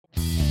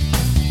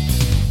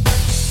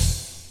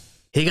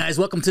Hey guys,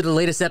 welcome to the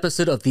latest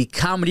episode of the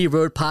Comedy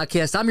Road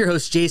Podcast. I'm your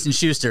host, Jason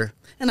Schuster.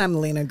 And I'm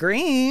Lena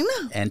Green.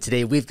 And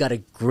today we've got a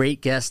great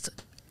guest,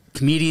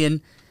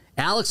 comedian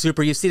Alex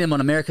Hooper. You've seen him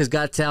on America's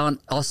Got Talent,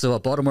 also a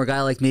Baltimore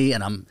guy like me,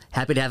 and I'm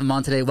happy to have him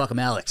on today. Welcome,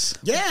 Alex.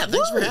 Yeah,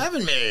 thanks for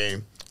having me.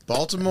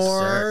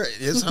 Baltimore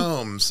is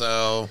home.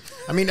 So,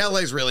 I mean,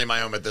 LA's really my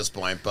home at this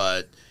point,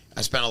 but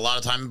I spent a lot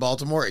of time in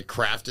Baltimore. It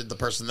crafted the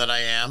person that I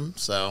am,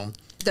 so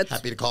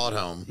happy to call it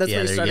home. That's where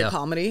you started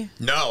comedy?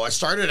 No, I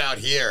started out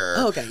here.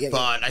 Oh, okay,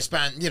 but I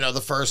spent, the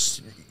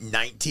first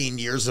 19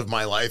 years of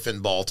my life in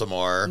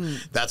Baltimore.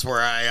 That's where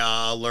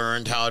I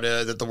learned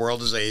that the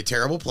world is a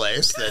terrible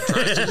place that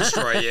tries to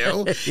destroy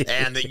you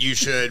and that you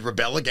should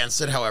rebel against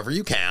it however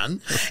you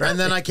can. And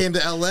then I came to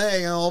LA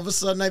and all of a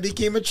sudden I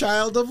became a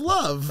child of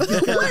love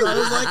because I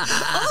was like,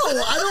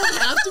 oh, I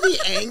don't have to be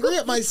angry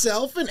at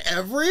myself and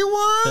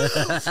everyone.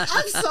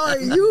 I'm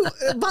sorry.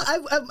 But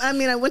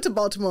I went to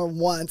Baltimore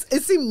once.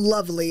 It seemed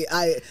lovely.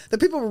 The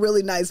people were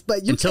really nice,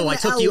 but until I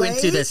took you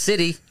into the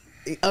city.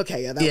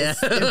 Okay, that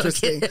was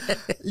interesting.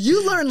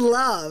 You learned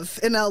love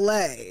in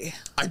LA.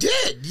 I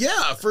did,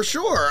 yeah, for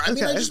sure. I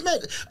mean, I just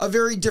met a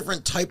very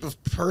different type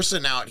of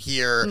person out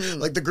here.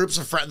 Like the groups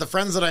of the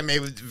friends that I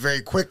made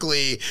very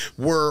quickly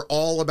were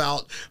all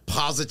about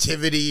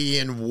positivity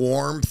and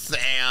warmth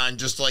and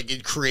just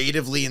like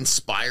creatively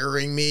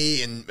inspiring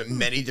me in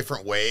many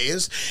different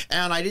ways.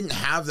 And I didn't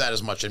have that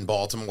as much in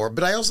Baltimore,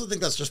 but I also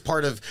think that's just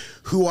part of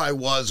who I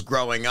was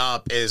growing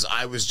up. Is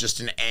I was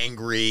just an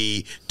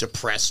angry,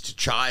 depressed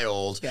child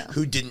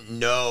who didn't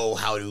know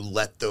how to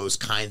let those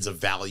kinds of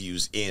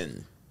values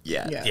in.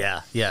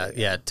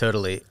 Yeah,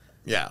 totally.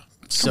 Yeah.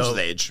 So, comes with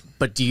age.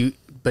 But do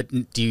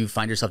you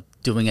find yourself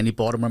doing any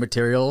Baltimore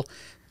material?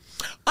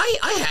 I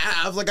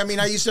have.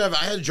 I used to have,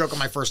 I had a joke on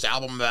my first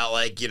album about,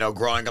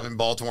 growing up in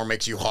Baltimore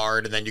makes you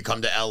hard, and then you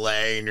come to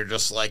LA and you're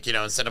just like,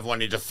 instead of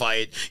wanting to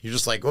fight, you're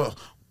just like, whoa,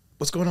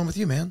 what's going on with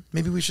you, man?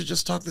 Maybe we should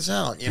just talk this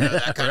out.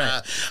 That kind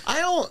of,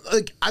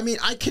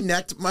 I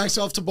connect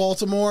myself to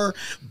Baltimore,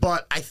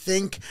 but I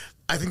think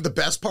the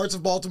best parts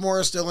of Baltimore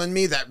are still in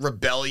me, that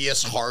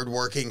rebellious,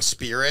 hardworking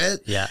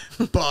spirit. Yeah.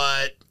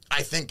 But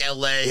I think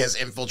LA has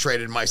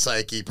infiltrated my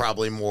psyche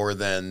probably more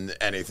than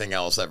anything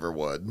else ever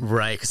would.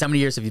 Right. Because how many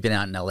years have you been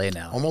out in LA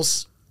now?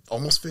 Almost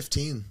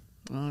 15.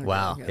 Oh,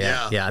 wow.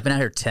 Yeah. I've been out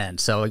here 10.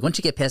 So once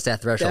you get past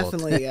that threshold.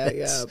 Definitely,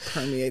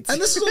 permeates. And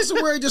this is also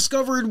where I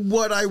discovered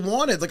what I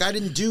wanted.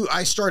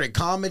 I started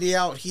comedy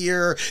out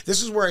here.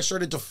 This is where I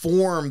started to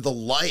form the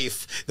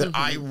life that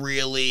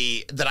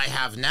that I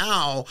have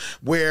now,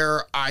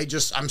 where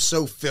I'm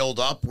so filled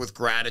up with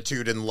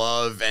gratitude and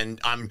love, and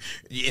I'm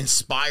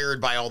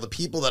inspired by all the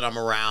people that I'm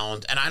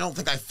around. And I don't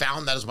think I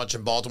found that as much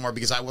in Baltimore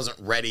because I wasn't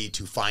ready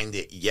to find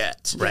it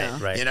yet. Right.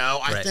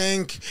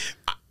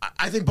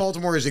 I think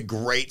Baltimore is a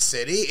great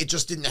city. It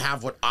just didn't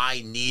have what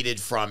I needed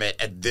from it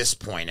at this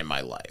point in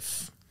my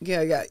life.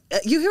 Yeah.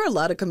 You hear a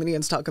lot of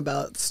comedians talk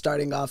about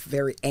starting off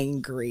very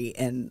angry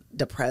and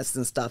depressed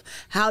and stuff.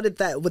 How did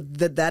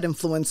that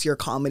influence your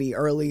comedy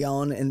early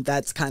on? And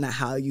that's kind of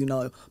how,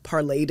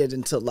 parlayed it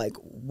into like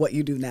what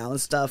you do now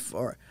and stuff?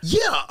 Or yeah,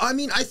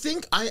 I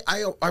think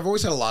I've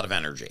always had a lot of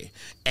energy,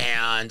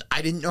 and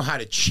I didn't know how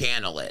to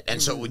channel it.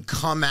 And so it would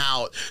come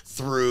out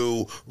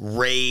through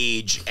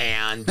rage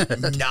and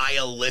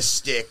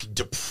nihilistic,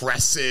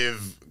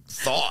 depressive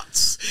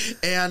thoughts,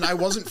 and I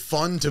wasn't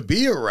fun to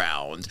be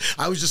around.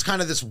 I was just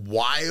kind of this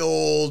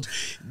wild,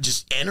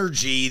 just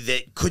energy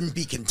that couldn't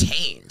be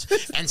contained.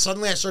 And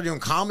suddenly I started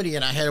doing comedy,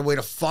 and I had a way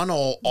to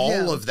funnel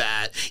all of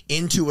that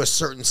into a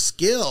certain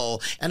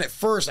skill. And at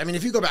first,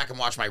 if you go back and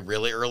watch my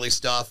really early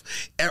stuff,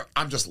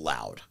 I'm just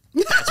loud.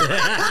 That's what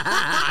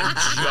I'm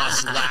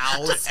just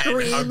loud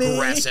and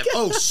aggressive.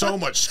 Oh, so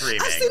much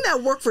screaming. I've seen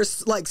that work for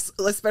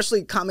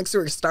especially comics who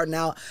are starting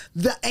out.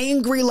 The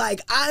angry,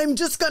 I'm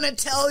just gonna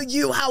tell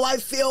you how I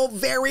feel,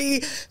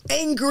 very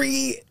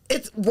angry.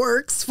 It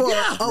works for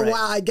a while,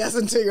 I guess,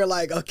 until you're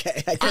like,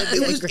 okay, I can't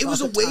be angry. It was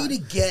a way to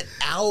get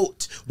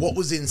out what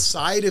was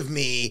inside of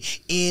me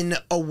in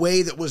a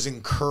way that was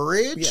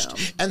encouraged.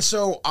 Yeah. And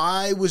so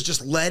I was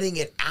just letting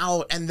it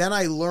out. And then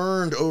I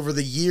learned over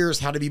the years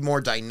how to be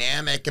more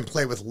dynamic and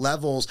play with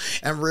levels,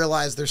 and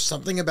realized there's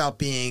something about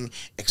being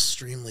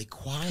extremely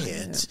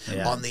quiet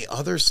on the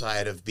other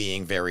side of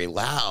being very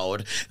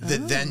loud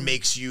that then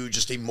makes you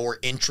just a more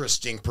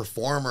interesting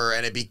performer,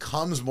 and it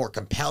becomes more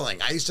compelling.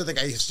 I used to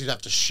think I used to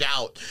have to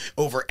shout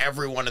over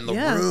everyone in the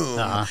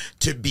room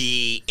to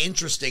be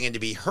interesting and to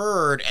be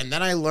heard. And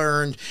then I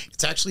learned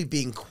it's actually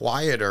being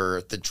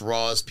quieter that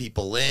draws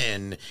people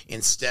in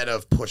instead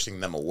of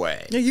pushing them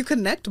away. Yeah, you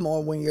connect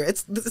more when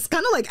it's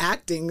kind of like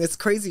acting. It's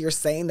crazy you're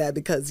saying that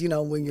because,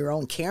 when you're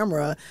on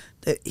camera,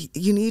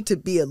 you need to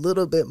be a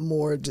little bit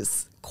more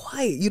just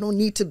quiet. You don't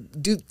need to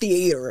do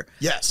theater.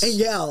 Yes. And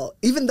yell.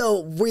 Even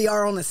though we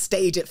are on a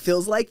stage, it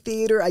feels like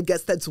theater. I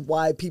guess that's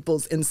why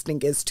people's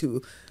instinct is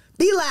to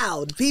Be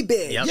loud, be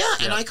big. Yep. Yeah,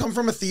 and I come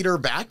from a theater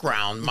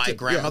background. My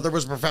grandmother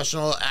was a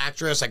professional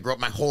actress. I grew up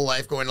my whole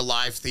life going to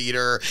live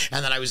theater,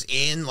 and then I was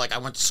I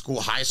went to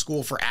school, high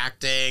school for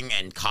acting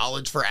and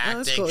college for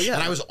acting, cool, yeah.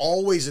 and I was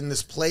always in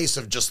this place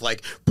of just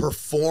like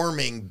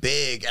performing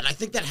big, and I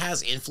think that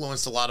has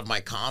influenced a lot of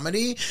my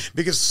comedy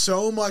because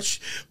so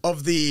much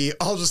of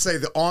I'll just say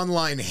the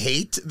online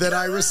hate that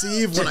I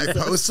receive when I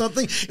post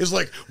something is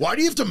like, why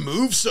do you have to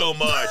move so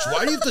much?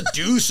 Why do you have to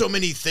do so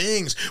many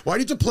things? Why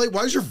do you have to play?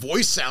 Why does your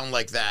voice sound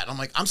like that? I'm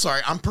like, I'm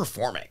sorry, I'm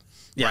performing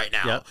right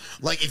now. Yep.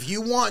 Like, if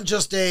you want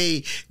just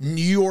a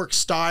New York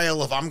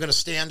style of I'm going to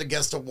stand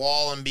against a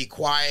wall and be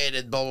quiet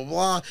and blah, blah,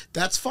 blah,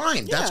 that's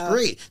fine. Yeah. That's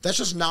great. That's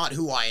just not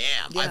who I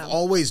am. Yeah. I've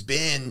always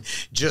been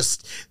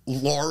just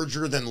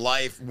larger than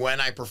life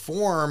when I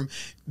perform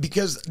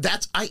because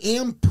I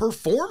am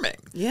performing.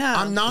 Yeah.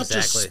 I'm not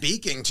just Exactly.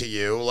 speaking to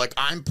you. Like,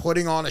 I'm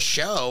putting on a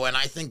show, and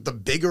I think the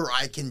bigger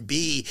I can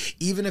be,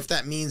 even if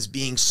that means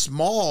being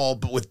small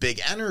but with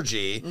big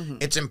energy,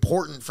 it's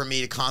important for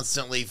me to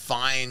constantly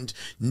find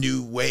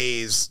new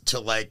ways to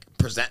like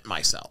present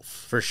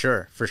myself. For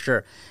sure, for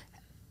sure.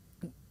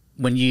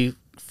 When you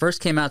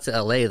first came out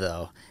to LA,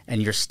 though,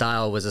 and your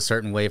style was a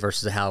certain way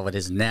versus how it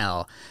is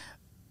now,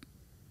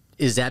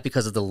 is that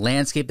because of the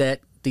landscape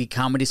that the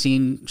comedy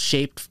scene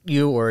shaped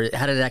you, or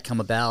how did that come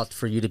about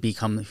for you to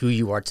become who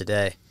you are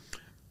today?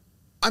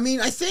 I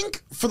mean, I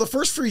think for the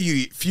first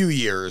few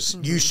years,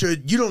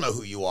 you don't know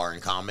who you are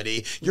in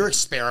comedy. You're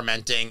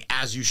experimenting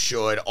as you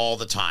should all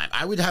the time.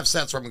 I would have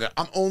sets where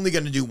I'm only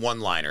going to do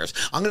one-liners.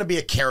 I'm going to be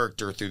a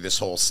character through this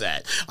whole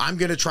set. I'm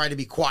going to try to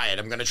be quiet.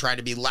 I'm going to try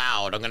to be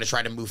loud. I'm going to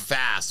try to move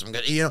fast.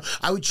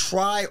 I would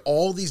try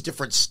all these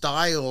different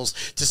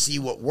styles to see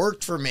what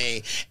worked for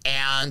me.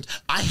 And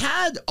I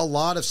had a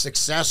lot of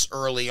success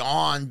early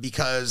on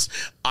because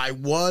I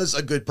was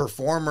a good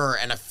performer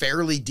and a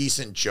fairly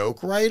decent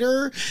joke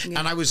writer. Yeah.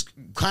 And I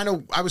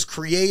was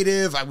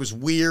creative, I was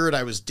weird,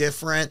 I was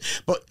different.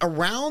 But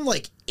around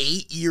like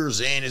 8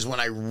 years in is when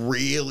I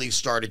really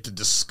started to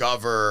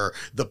discover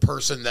the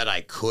person that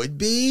I could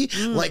be.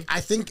 Like,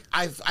 I think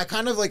I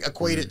kind of like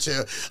equate it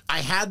to, I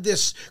had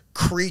this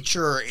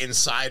creature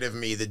inside of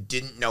me that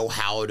didn't know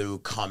how to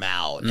come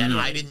out, and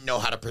I didn't know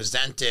how to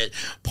present it,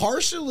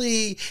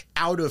 partially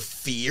out of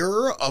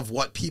fear of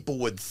what people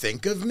would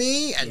think of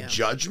me and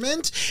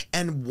judgment.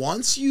 And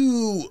once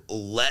you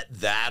let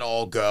that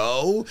all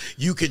go,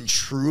 you can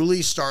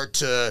truly start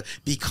to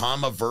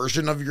become a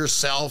version of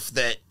yourself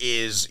that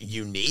is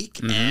unique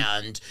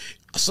and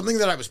something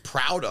that I was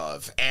proud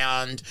of.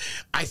 And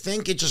I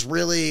think it just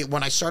really,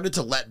 when I started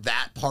to let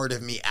that part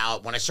of me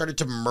out, when I started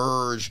to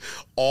merge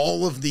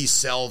all of these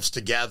selves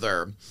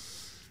together,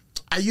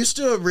 I used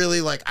to really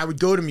I would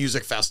go to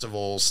music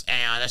festivals,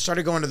 and I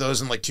started going to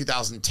those in like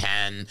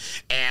 2010,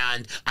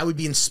 and I would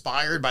be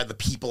inspired by the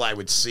people I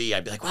would see.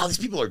 I'd be like, wow, these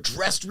people are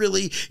dressed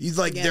really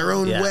their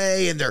own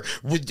way, and they're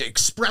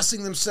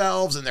expressing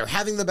themselves, and they're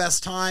having the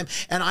best time.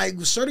 And I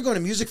started going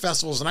to music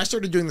festivals, and I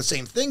started doing the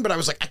same thing, but I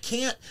was like, I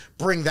can't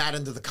bring that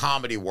into the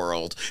comedy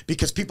world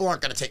because people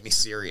aren't going to take me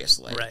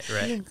seriously.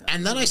 Right.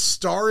 And then I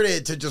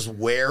started to just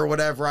wear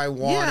whatever I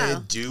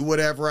wanted, do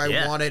whatever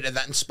I wanted, and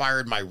that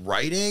inspired my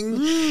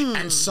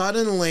writing. And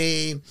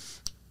suddenly,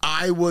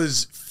 I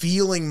was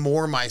feeling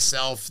more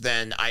myself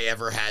than I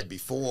ever had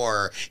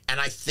before. And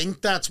I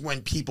think that's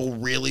when people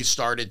really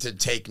started to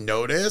take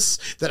notice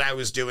that I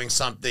was doing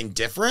something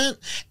different.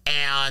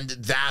 And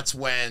that's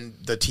when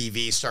the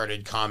TV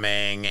started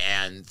coming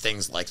and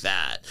things like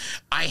that.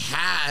 I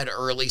had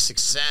early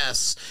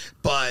success,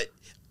 but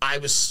I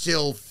was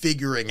still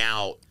figuring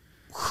out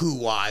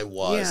who I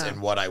was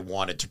and what I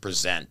wanted to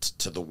present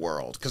to the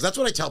world. Because that's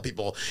what I tell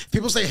people.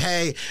 People say,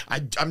 hey,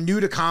 I'm new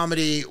to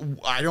comedy.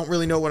 I don't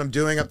really know what I'm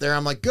doing up there.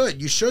 I'm like, good,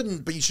 you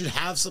shouldn't, but you should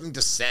have something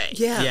to say.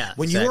 Yeah,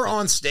 when you are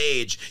on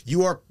stage,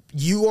 you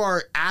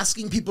are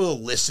asking people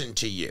to listen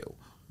to you.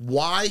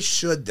 Why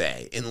should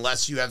they?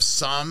 Unless you have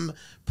some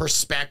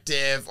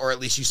perspective, or at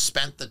least you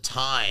spent the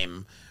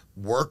time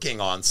working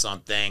on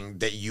something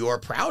that you are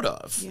proud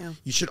of.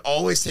 You should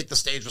always take the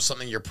stage with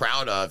something you're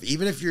proud of,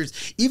 even if you're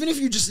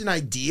just an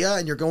idea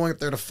and you're going up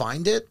there to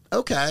find it.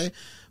 Okay,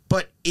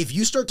 but if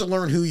you start to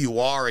learn who you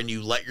are and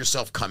you let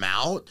yourself come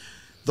out,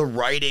 the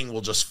writing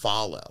will just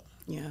follow.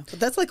 Yeah, but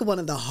that's like one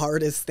of the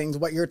hardest things,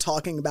 what you're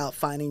talking about,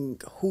 finding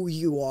who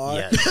you are.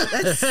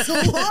 That's so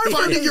hard.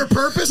 Finding your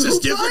purpose is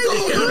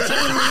difficult.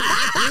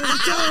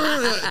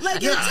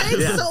 It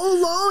takes so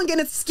long, and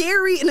it's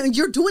scary, and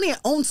you're doing it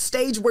on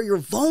stage where you're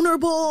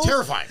vulnerable.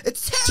 Terrifying.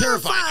 It's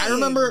terrifying. I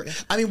remember,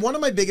 one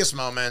of my biggest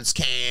moments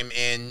came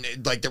in,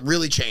 that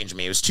really changed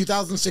me. It was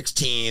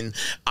 2016.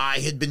 I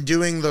had been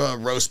doing the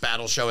roast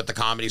battle show at the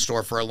Comedy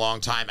Store for a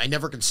long time. I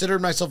never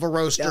considered myself a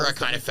roaster. I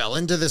kind of fell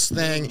into this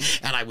thing,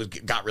 and I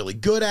got really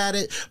good at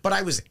it, but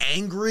I was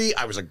angry,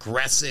 I was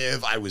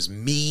aggressive, I was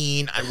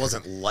mean, I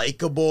wasn't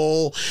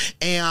likable,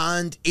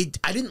 and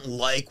I didn't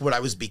like what I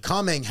was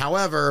becoming.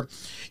 However,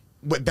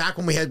 back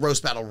when we had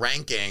roast battle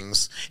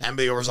rankings and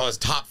there was always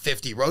top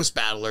 50 roast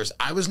battlers,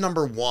 I was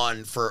number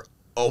one for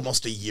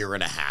almost a year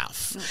and a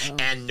half,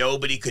 and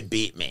nobody could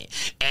beat me.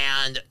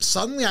 And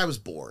suddenly I was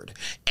bored.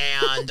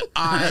 And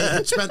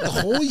I spent the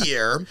whole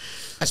year.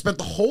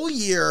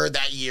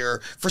 That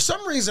year. For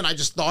some reason, I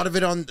just thought of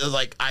it on,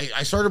 like,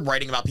 I started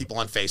writing about people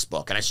on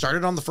Facebook. And I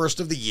started on the first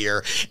of the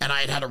year. And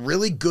I had a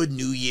really good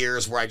New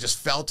Year's where I just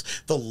felt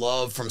the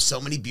love from so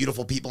many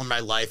beautiful people in my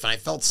life. And I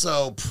felt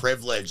so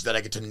privileged that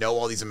I get to know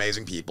all these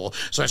amazing people.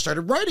 So I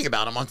started writing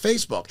about them on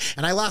Facebook.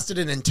 And I lasted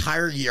an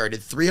entire year. I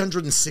did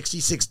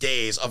 366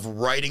 days of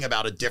writing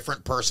about a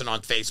different person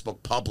on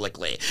Facebook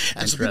publicly.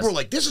 And so people were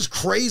like, this is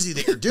crazy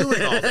that you're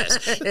doing all this.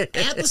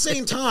 At the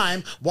same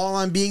time, while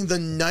I'm being the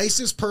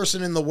nicest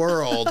person in the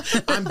world,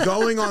 I'm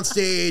going on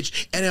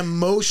stage and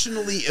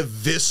emotionally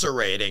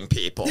eviscerating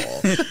people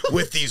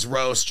with these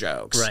roast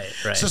jokes.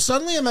 Right. So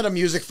suddenly I'm at a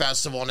music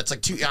festival, and it's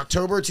like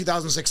October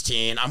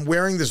 2016. I'm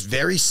wearing this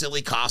very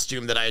silly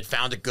costume that I had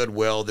found at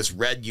Goodwill, this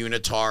red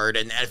unitard.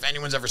 And if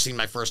anyone's ever seen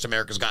my first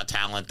America's Got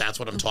Talent, that's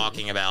what I'm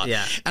talking about.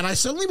 Yeah. And I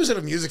suddenly was at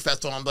a music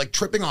festival. I'm like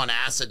tripping on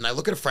acid, and I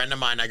look at a friend of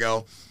mine. And I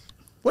go,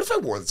 what if I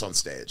wore this on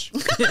stage?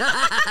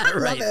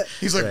 Right.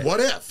 He's like, what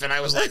if? And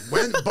I was like,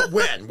 when? But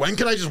when? When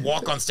could I just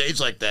walk on stage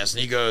like this?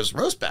 And he goes,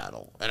 roast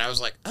battle. And I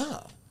was like,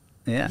 oh.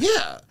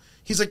 Yeah.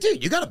 He's like,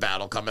 dude, you got a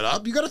battle coming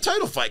up. You got a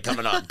title fight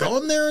coming up. Go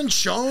in there and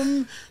show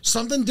him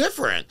something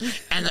different.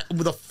 And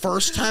the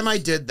first time I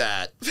did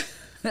that,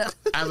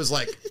 I was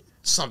like,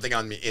 something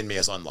in me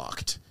is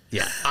unlocked.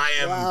 Yeah. I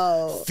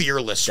am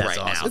fearless right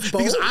now.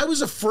 Because I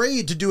was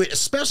afraid to do it,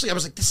 especially, I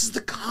was like, this is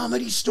the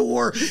Comedy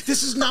Store.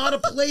 This is not a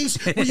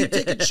place where you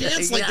take a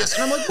chance like this.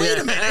 And I'm like, wait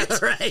a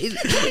minute. Right.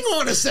 Hang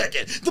on a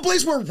second. The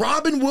place where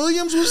Robin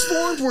Williams was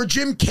formed, where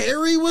Jim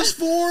Carrey was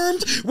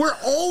formed, where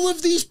all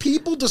of these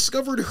people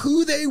discovered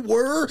who they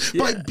were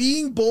by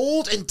being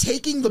bold and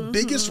taking the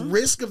biggest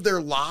risk of their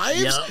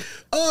lives. Yep.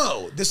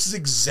 Oh, this is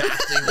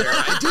exactly where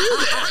I do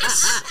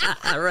this.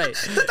 Right.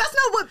 But that's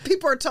not what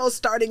people are told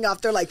starting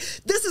off. They're like,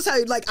 this is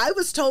how, like, I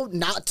was told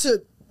not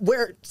to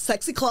wear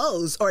sexy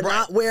clothes or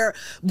not wear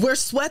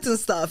sweats and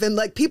stuff. And,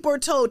 like, people are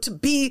told to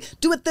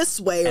do it this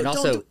way. And or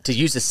also don't to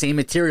use the same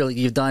material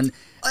you've done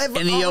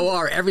in the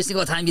OR every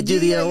single time you do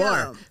the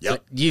OR. Yep.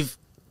 But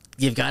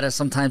you've got to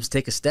sometimes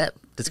take a step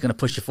that's going to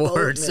push you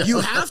forward. So.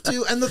 You have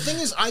to. And the thing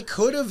is, I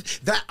could have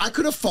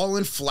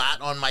fallen flat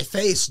on my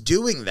face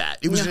doing that.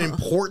 It was an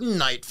important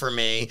night for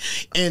me.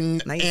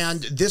 And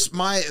this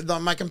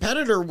my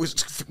competitor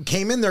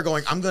came in there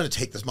going, I'm going to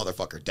take this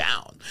motherfucker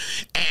down.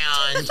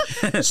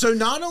 And so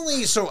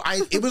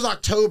it was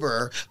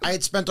October. I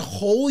had spent a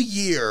whole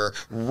year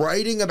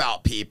writing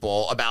about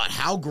people, about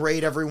how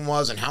great everyone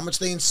was and how much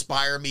they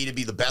inspire me to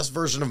be the best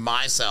version of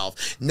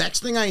myself.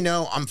 Next thing I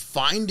know, I'm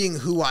finding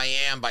who I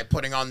am by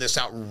putting on this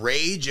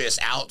outrageous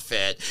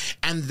outfit,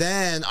 and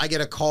then I get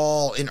a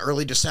call in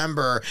early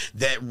December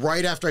that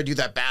right after I do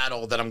that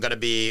battle that I'm going to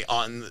be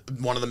on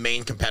one of the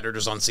main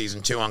competitors on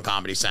season 2 on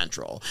Comedy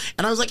Central.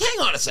 And I was like,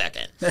 hang on a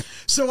second.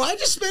 So I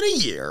just spent a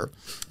year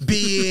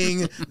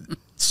being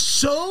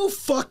so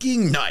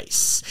fucking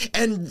nice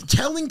and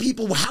telling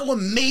people how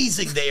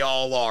amazing they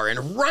all are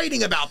and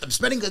writing about them,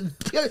 spending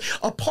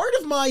a part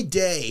of my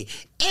day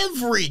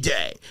every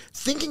day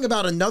thinking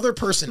about another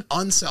person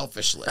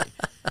unselfishly.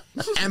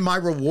 And my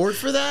reward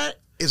for that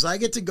is I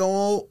get to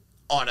go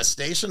on a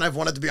station I've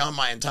wanted to be on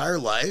my entire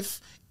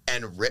life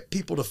and rip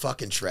people to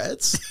fucking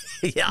shreds.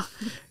 Yeah.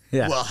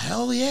 Well,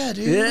 hell yeah,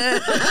 dude. Yeah.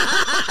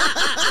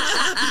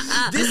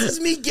 This is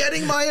me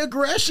getting my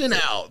aggression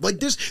out. Like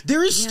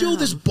there is still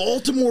this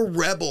Baltimore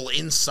rebel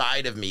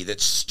inside of me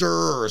that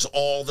stirs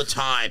all the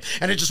time,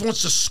 and it just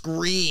wants to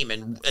scream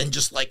and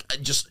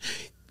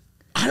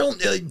I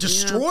don't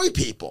destroy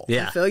people.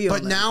 Yeah. I feel you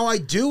But on that. now I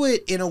do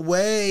it in a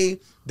way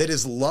that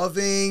is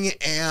loving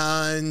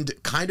and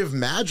kind of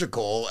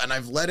magical, and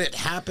I've let it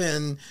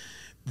happen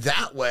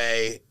that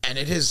way, and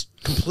it has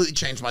completely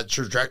changed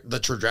the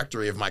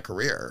trajectory of my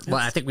career. Well,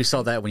 I think we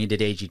saw that when you did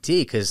AGT,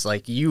 because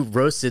like you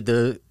roasted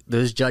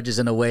those judges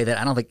in a way that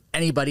I don't think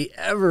anybody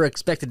ever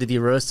expected to be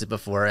roasted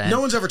before. And No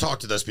one's ever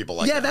talked to those people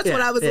like that. that's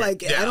what I was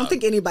like. Yeah. I don't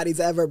think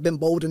anybody's ever been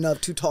bold enough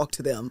to talk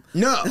to them.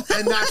 No,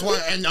 and that's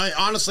why. And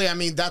honestly, I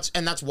mean, that's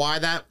why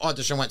that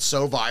audition went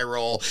so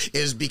viral,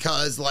 is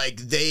because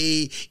like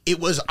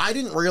I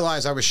didn't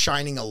realize I was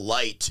shining a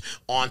light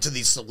onto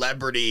these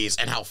celebrities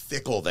and how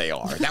fickle they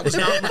are. That was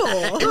not.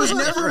 It was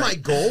never my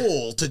goal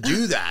to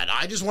do that.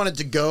 I just wanted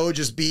to go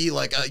just be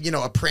like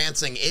a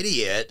prancing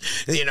idiot,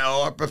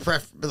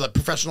 a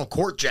professional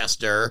court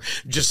jester,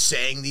 just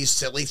saying these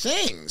silly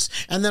things.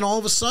 And then all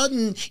of a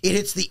sudden, it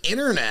hits the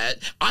internet.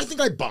 I think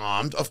I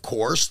bombed, of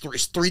course.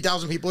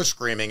 3,000 people are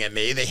screaming at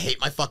me. They hate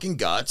my fucking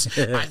guts.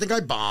 I think I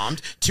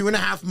bombed.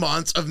 2.5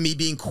 months of me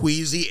being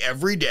queasy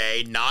every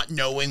day, not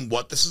knowing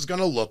what this is going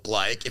to look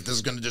like, if this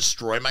is going to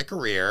destroy my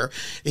career.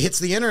 It hits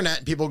the internet,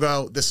 and people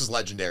go, this is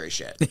legendary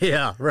shit.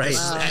 Yeah, right.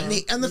 And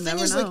the thing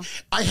is, like,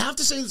 I have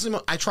to say this.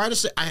 I try to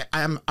say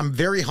I'm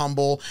very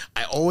humble.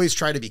 I always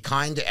try to be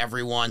kind to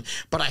everyone,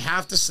 but I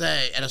have to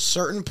say, at a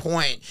certain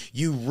point,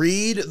 you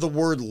read the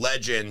word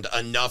legend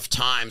enough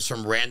times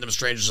from random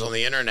strangers on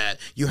the internet,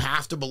 you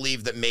have to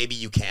believe that maybe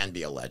you can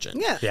be a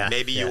legend. Yeah.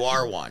 Maybe you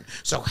are one.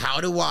 So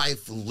how do I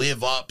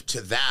live up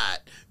to that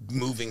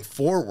moving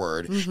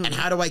forward? And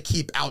how do I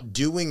keep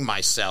outdoing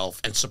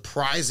myself and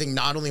surprising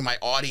not only my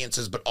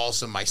audiences, but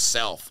also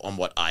myself on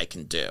what I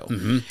can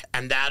do?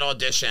 And that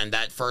audition,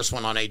 that first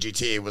one on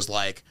AGT was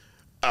like,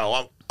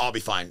 oh, I'll be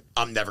fine.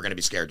 I'm never going to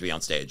be scared to be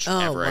on stage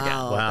ever again.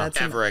 Wow.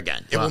 Ever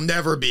again. It will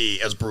never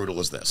be as brutal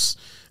as this.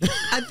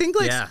 I think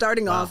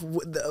starting off,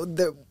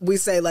 we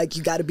say like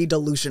you got to be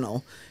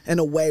delusional in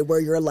a way where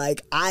you're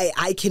like,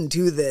 I can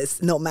do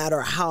this no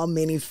matter how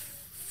many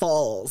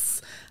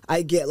falls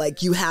I get.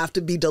 Like you have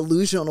to be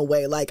delusional in a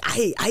way. Like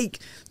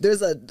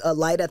there's a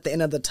light at the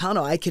end of the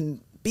tunnel. I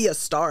can be a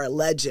star, a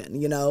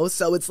legend, you know?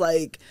 So it's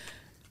like,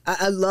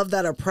 I love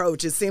that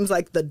approach. It seems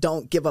like the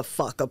don't give a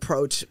fuck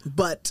approach,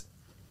 but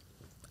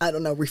I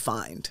don't know,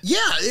 refined. Yeah,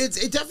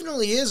 it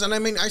definitely is. And I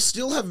mean, I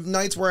still have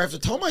nights where I have to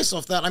tell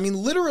myself that. I mean,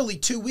 literally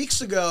 2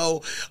 weeks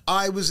ago,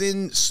 I was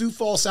in Sioux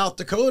Falls, South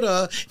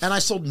Dakota, and I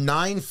sold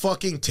 9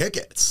 fucking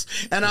tickets.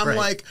 And I'm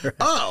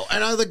oh,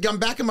 and I'm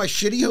back in my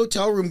shitty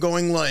hotel room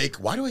going like,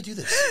 why do I do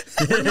this?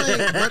 How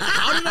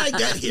did I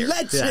get here?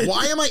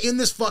 Why am I in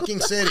this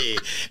fucking city?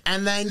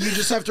 And then you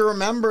just have to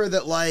remember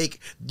that like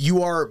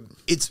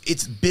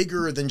it's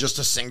bigger than just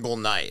a single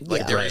night.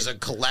 Like there is a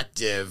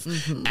collective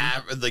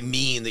the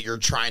mean that you're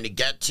trying to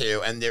get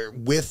to, and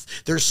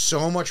there's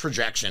so much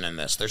rejection in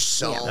this. There's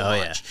so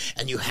much,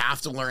 and you have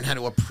to learn how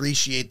to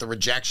appreciate the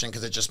rejection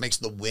because it just makes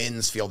the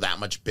wins feel that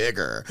much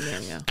bigger.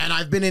 And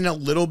I've been in a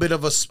little bit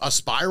of a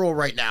spiral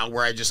right now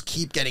where I just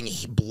keep getting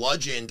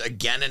bludgeoned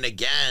again and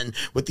again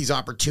with these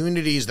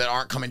opportunities that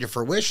aren't coming to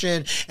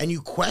fruition, and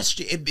you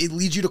question it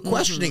leads you to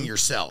questioning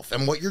yourself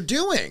and what you're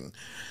doing.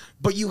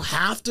 But you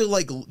have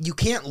to, you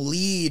can't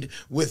lead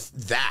with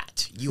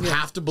that. You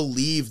have to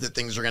believe that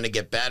things are going to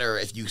get better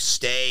if you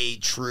stay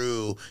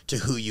true to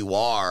who you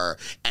are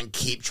and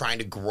keep trying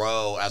to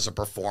grow as a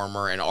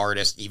performer and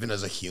artist, even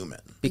as a human.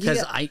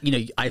 Because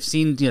I've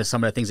seen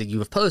some of the things that you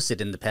have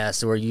posted in the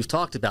past where you've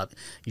talked about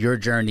your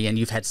journey and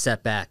you've had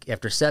setback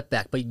after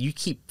setback, but you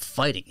keep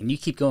fighting and you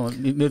keep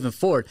going, moving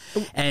forward.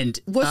 And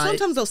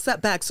sometimes those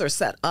setbacks are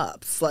set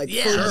ups, like for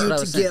you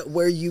to get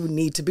where you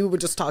need to be. We were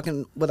just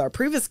talking with our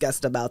previous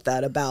guest about that,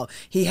 about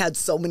he had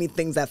so many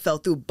things that fell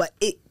through, but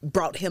it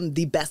brought him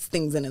the best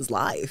things in his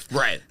life.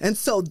 Right. And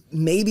so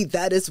maybe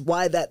that is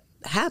why that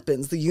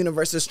happens. The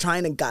universe is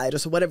trying to guide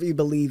us, or whatever you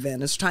believe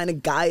in, is trying to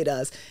guide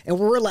us, and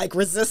we're like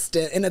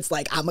resistant, and it's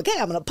like, I'm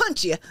gonna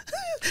punch you.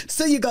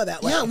 So you go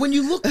that way. Yeah, when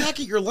you look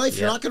back at your life,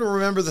 you're not gonna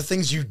remember the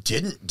things you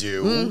didn't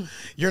do.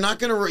 You're not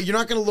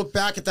gonna look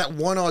back at that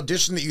one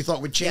audition that you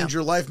thought would change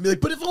your life and be like,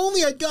 but if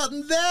only I'd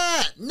gotten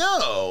that.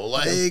 No,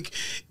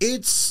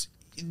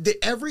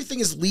 everything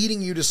is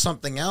leading you to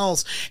something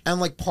else. And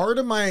like part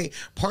of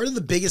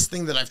the biggest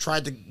thing that I've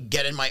tried to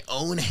get in my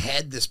own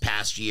head this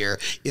past year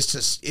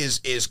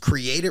is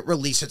create it,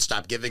 release it,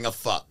 stop giving a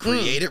fuck.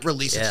 Create it,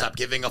 release it, stop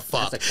giving a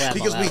fuck.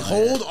 Because we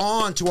hold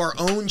on to our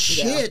own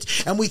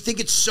shit and we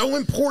think it's so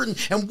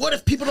important. And what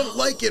if people don't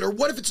like it? Or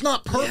what if it's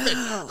not perfect?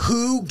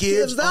 Who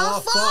gives a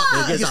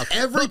fuck? Because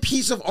every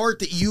piece of art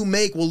that you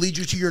make will lead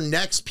you to your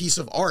next piece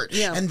of art.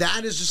 And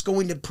that is just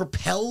going to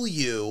propel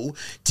you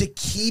to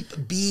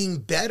keep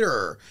being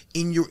better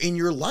in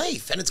your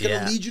life, and it's going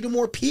to lead you to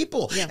more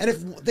people. And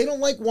if they don't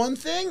like one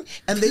thing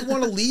and they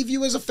want to leave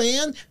you as a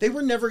fan, they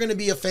were never going to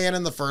be a fan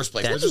in the first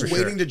place. They're just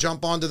waiting to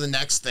jump onto the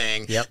next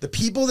thing. The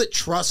people that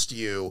trust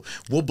you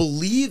will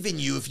believe in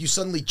you if you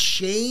suddenly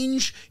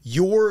change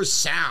your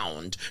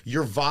sound,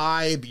 your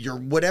vibe, your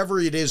whatever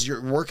it is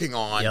you're working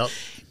on.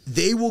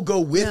 They will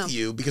go with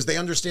you because they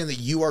understand that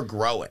you are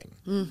growing.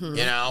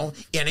 You know,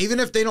 and even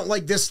if they don't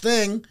like this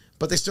thing,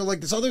 but they still like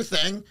this other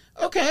thing,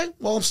 okay,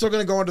 well, I'm still going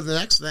to go on to the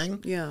next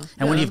thing.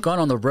 And when you've gone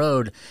on the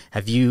road,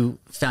 have you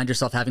found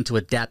yourself having to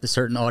adapt to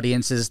certain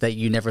audiences that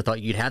you never thought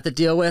you'd have to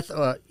deal with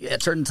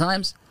at certain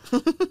times?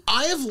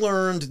 I have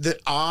learned that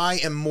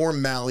I am more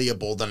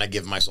malleable than I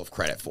give myself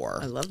credit for.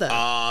 I love that.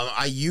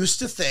 I used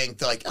to think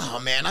that, like, oh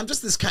man, I'm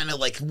just this kind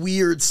of like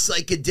weird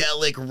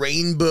psychedelic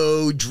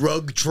rainbow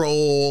drug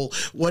troll,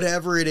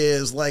 whatever it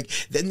is. Like,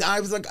 then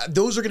I was like,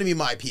 those are going to be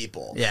my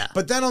people.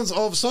 But then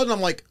all of a sudden, I'm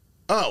like,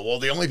 oh, well,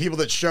 the only people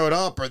that showed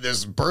up are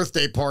this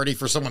birthday party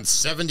for someone's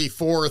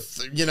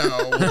 74th,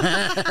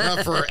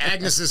 for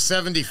Agnes's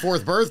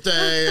 74th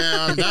birthday,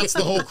 and that's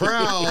the whole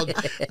crowd.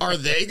 Are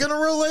they going to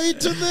relate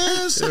to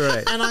this?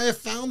 Right. And I have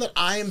found that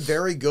I am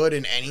very good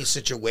in any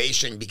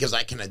situation because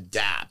I can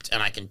adapt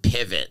and I can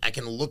pivot. I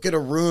can look at a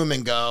room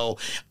and go,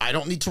 I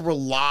don't need to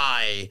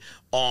rely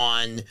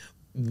on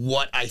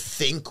what I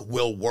think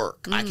will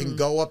work. I can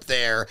go up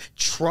there,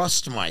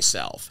 trust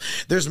myself.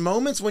 There's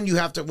moments when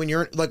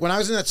you're like, when I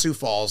was in that Sioux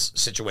Falls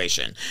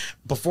situation,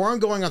 before I'm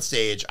going on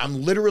stage,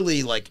 I'm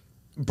literally like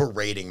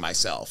berating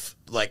myself.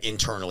 like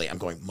internally, I'm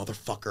going,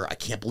 motherfucker, I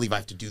can't believe I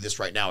have to do this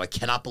right now. I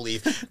cannot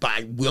believe, but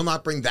I will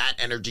not bring that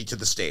energy to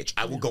the stage.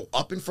 I will go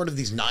up in front of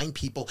these 9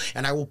 people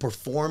and I will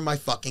perform my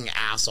fucking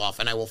ass off,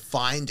 and I will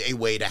find a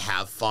way to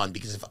have fun,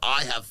 because if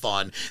I have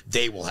fun,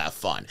 they will have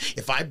fun.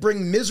 If I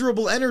bring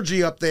miserable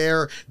energy up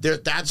there,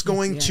 that's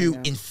going to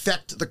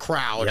infect the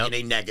crowd in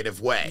a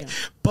negative way.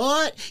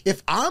 But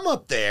if I'm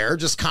up there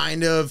just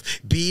kind of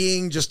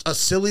being just a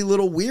silly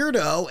little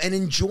weirdo and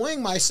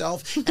enjoying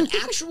myself and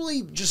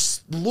actually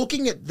just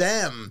looking at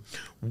them,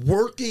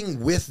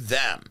 working with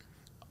them,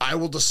 I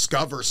will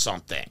discover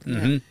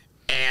something.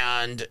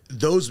 And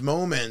those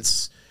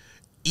moments,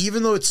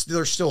 even though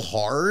they're still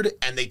hard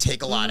and they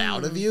take a lot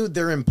out of you,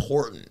 they're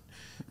important.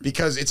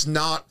 Because it's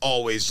not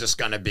always just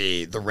going to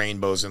be the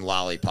rainbows and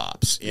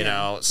lollipops, you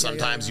know?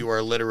 Sometimes you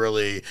are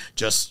literally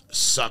just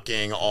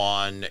sucking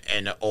on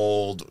an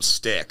old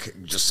stick,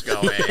 just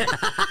going,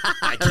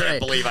 I can't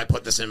believe I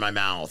put this in my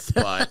mouth,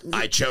 but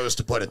I chose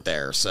to put it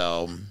there,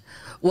 so...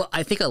 Well,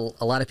 I think a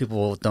lot of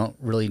people don't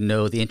really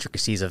know the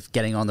intricacies of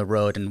getting on the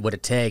road and what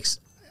it takes.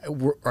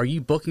 Are you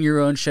booking your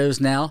own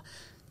shows now?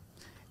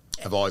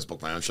 I've always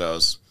booked my own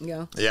shows.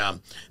 Yeah.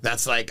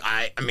 That's like,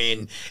 I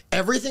mean,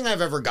 everything I've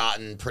ever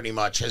gotten pretty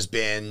much has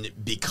been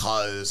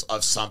because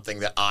of something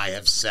that I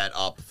have set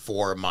up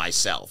for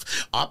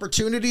myself.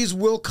 Opportunities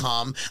will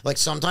come. Like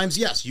sometimes,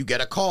 yes, you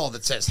get a call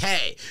that says,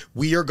 hey,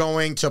 we are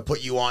going to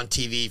put you on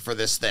TV for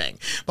this thing.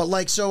 But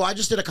like, so I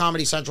just did a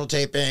Comedy Central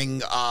taping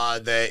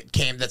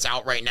that's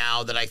out right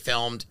now that I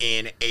filmed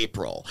in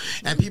April.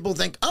 And people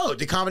think, oh,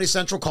 did Comedy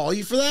Central call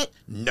you for that?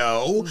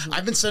 No.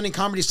 I've been sending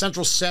Comedy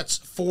Central sets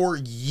for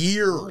years.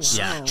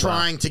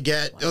 Trying to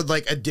get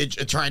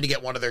trying to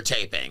get one of their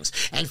tapings,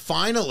 and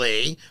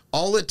finally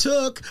all it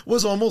took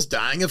was almost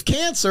dying of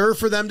cancer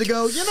for them to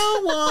go, you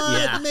know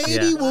what,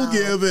 maybe we'll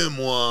give him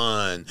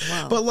one.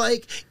 But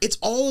like, it's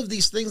all of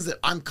these things that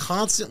I'm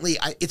constantly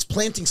it's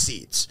planting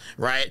seeds,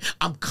 right?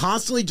 I'm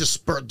constantly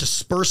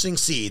dispersing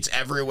seeds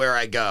everywhere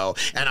I go,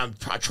 and I'm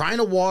trying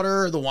to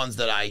water the ones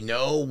that I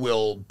know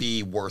will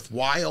be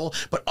worthwhile,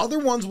 but other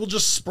ones will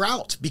just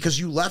sprout because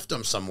you left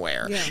them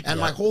somewhere. And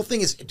my whole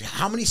thing is,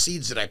 how many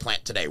seeds did I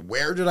plant today?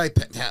 Where did I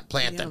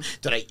plant them?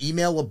 Did I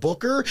email a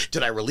booker?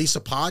 Did I release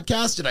a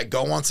podcast? Did I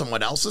go on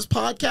someone else's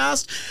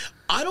podcast?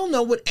 I don't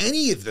know what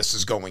any of this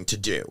is going to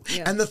do.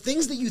 And the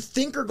things that you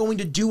think are going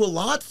to do a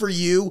lot for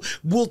you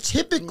will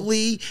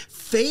typically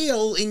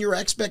fail in your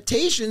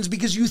expectations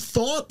because you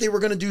thought they were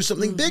going to do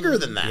something bigger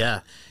than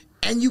that.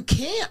 And you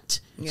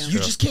can't. You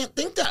just can't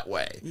think that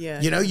way.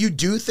 You know, you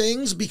do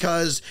things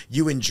because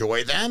you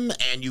enjoy them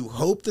and you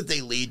hope that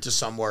they lead to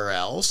somewhere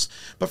else.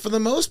 But for the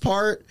most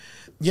part,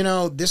 you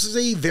know, this is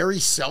a very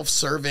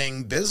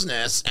self-serving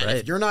business. And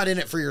if you're not in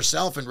it for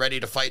yourself and ready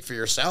to fight for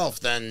yourself,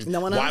 then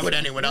why would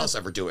anyone else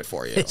ever do it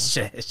for you? It's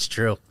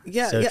true.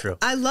 True.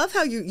 I love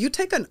how you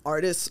take an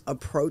artist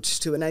approach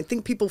to it. And I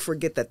think people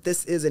forget that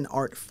this is an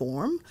art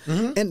form.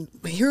 And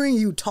hearing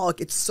you talk,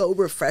 it's so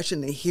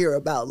refreshing to hear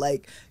about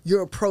like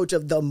your approach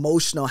of the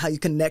emotional, how you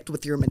connect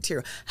with your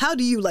material. How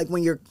do you, like,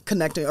 when you're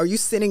connecting, are you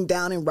sitting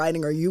down and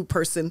writing? Are you a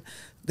person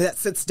that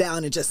sits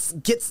down and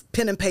just gets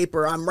pen and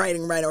paper, I'm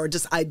writing, or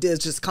just ideas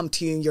just come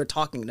to you and you're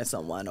talking to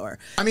someone? Or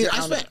I mean,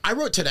 I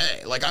wrote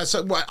today. Like I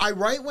said, I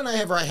write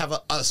whenever I have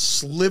a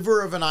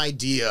sliver of an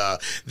idea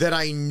that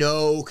I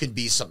know could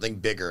be something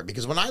bigger.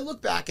 Because when I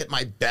look back at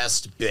my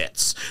best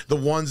bits, the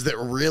ones that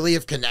really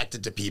have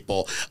connected to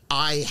people,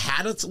 I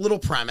had a little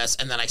premise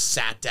and then I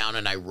sat down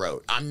and I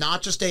wrote. I'm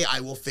not just I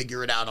will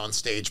figure it out on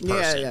stage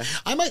person.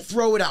 I might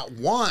throw it out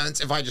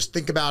once if I just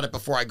think about it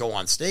before I go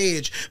on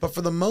stage. But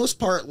for the most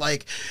part,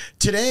 like,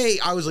 today,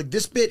 I was like,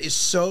 this bit is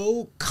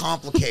so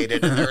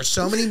complicated and there are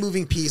so many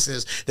moving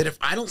pieces that if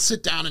I don't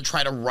sit down and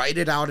try to write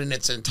it out in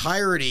its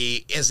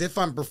entirety as if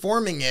I'm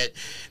performing it,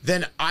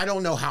 then I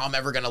don't know how I'm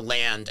ever going to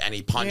land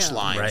any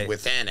punchlines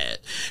within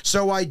it.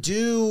 So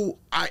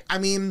I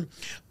mean,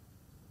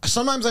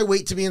 sometimes I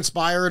wait to be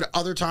inspired.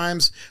 Other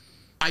times,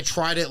 I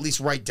try to at least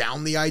write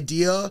down the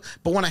idea,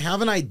 but when I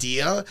have an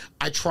idea,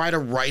 I try to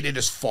write it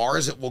as far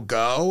as it will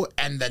go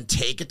and then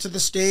take it to the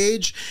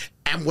stage,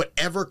 and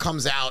whatever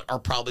comes out are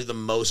probably the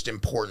most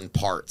important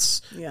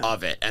parts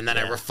of it. And then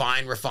I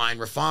refine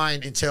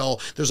until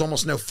there's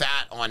almost no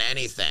fat on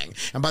anything.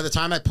 And by the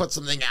time I put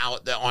something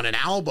out on an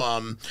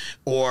album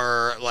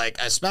or like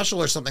a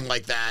special or something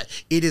like that,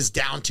 it is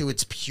down to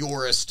its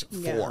purest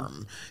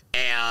form.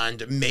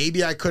 And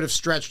maybe I could have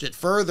stretched it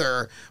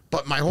further,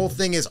 but my whole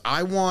thing is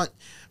I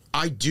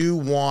do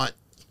want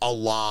a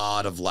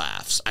lot of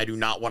laughs. I do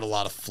not want a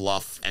lot of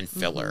fluff and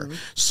filler.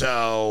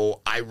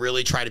 So I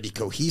really try to be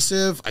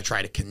cohesive. I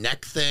try to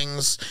connect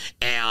things,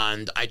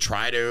 and I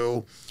try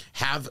to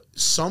have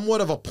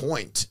somewhat of a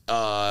point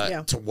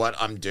to what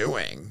I'm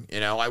doing.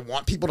 You know, I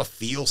want people to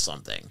feel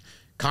something.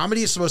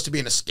 Comedy is supposed to be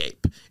an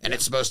escape, and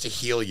it's supposed to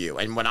heal you.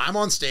 And when I'm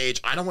on stage,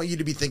 I don't want you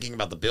to be thinking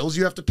about the bills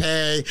you have to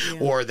pay,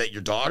 or that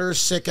your daughter's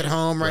sick at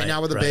home right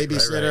now with a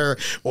babysitter,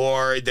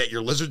 or that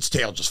your lizard's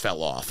tail just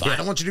fell off. I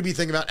don't want you to be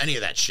thinking about any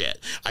of that shit.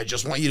 I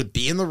just want you to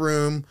be in the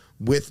room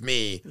with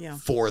me Yeah.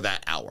 for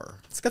that hour.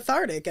 It's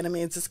cathartic, and I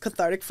mean, it's just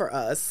cathartic for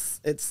us.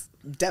 It's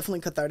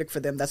definitely cathartic for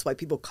them. That's why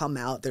people come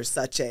out. There's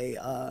such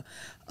a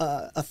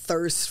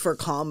thirst for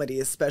comedy,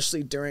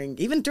 especially during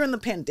the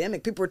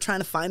pandemic. People were trying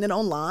to find it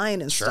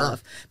online and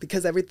stuff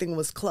because everything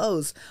was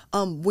closed.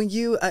 When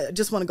you, I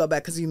just want to go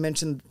back because you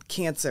mentioned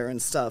cancer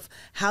and stuff.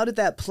 How did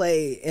that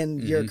play in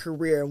your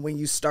career when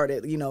you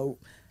started? You know,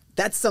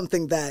 that's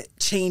something that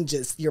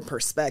changes your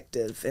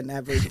perspective and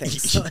everything.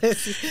 So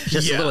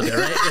Just a little bit,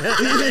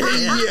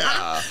 right?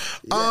 Yeah.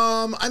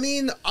 I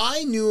mean,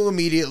 I knew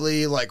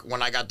immediately, like,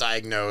 when I got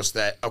diagnosed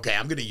that, okay,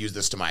 I'm going to use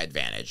this to my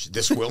advantage.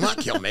 This will not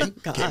kill me.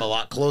 Came a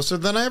lot closer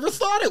than I ever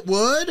thought it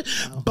would.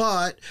 Wow.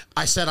 But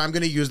I said, I'm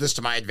going to use this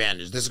to my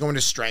advantage. This is going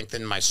to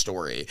strengthen my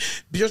story.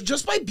 Because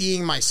just by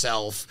being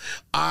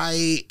myself,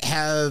 I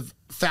have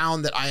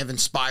found that I have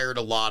inspired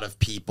a lot of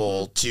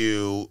people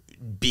to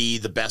be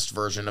the best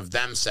version of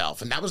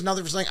themselves. And that was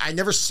another thing. I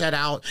never set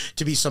out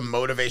to be some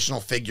motivational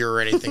figure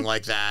or anything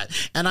like that.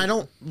 And I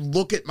don't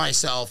look at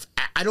myself,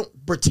 I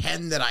don't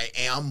pretend that I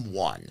am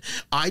one.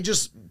 I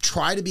just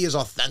try to be as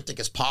authentic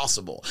as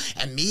possible.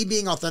 And me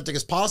being authentic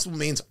as possible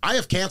means I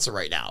have cancer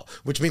right now,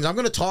 which means I'm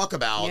going to talk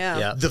about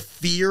the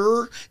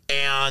fear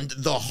and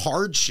the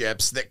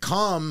hardships that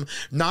come,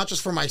 not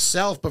just for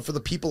myself, but for the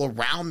people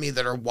around me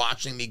that are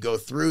watching me go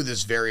through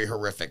this very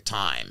horrific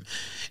time.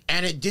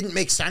 And it didn't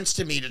make sense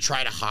to me to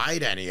try to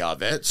hide any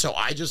of it, so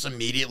I just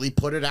immediately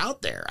put it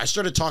out there. I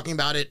started talking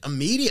about it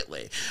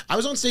immediately. I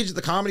was on stage at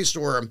the Comedy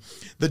Store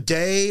the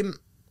day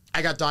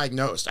I got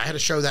diagnosed. I had a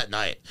show that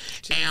night,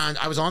 and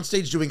I was on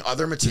stage doing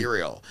other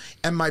material,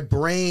 and my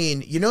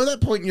brain, you know that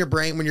point in your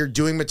brain when you're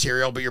doing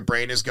material, but your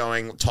brain is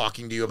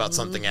talking to you about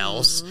something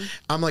else?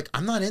 I'm like,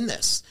 I'm not in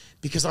this,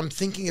 because I'm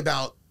thinking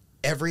about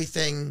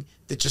everything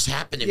that just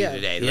happened to me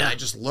today that I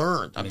just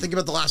learned. I'm thinking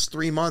about the last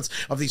 3 months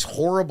of these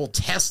horrible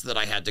tests that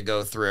I had to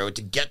go through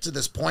to get to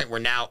this point where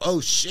now, oh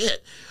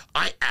shit,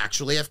 I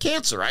actually have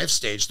cancer. I have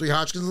stage 3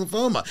 Hodgkin's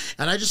lymphoma.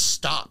 And I just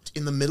stopped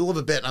in the middle of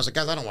a bit and I was like,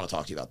 guys, I don't want to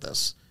talk to you about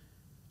this.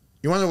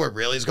 You want to know what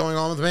really is going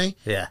on with me?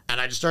 Yeah. And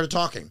I just started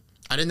talking.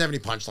 I didn't have any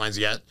punchlines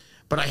yet,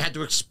 but I had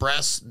to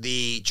express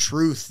the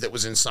truth that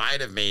was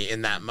inside of me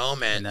in that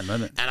moment.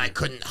 And I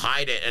couldn't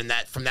hide it. And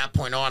that from that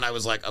point on, I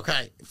was like,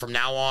 okay, from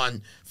now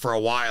on, for a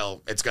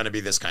while, it's going to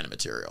be this kind of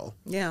material.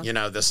 Yeah. You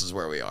know, this is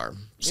where we are.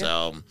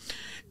 So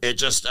it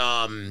just,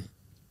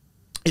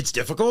 it's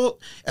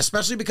difficult,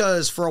 especially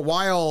because for a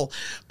while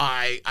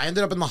I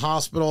ended up in the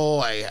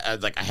hospital. I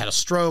had a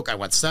stroke. I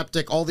went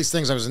septic, all these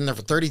things. I was in there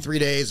for 33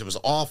 days. It was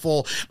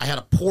awful. I had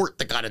a port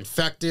that got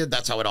infected.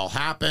 That's how it all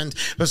happened.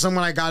 But then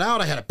when I got out,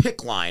 I had a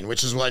PICC line,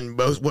 which is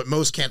what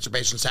most cancer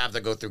patients have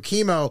that go through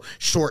chemo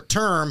short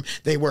term.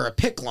 They wear a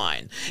PICC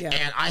line.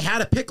 And I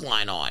had a PICC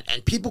line on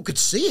and people could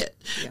see it.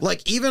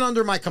 Like even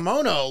under my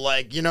kimono,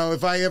 like, you know,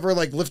 if I ever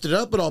like lifted it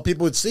up at all,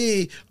 people would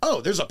see, oh,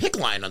 there's a PICC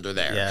line under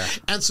there.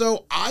 And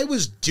so I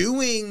was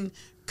doing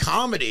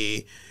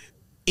comedy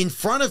in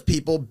front of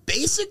people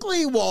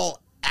basically while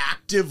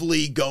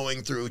actively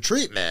going through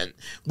treatment,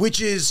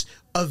 which is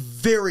a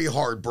very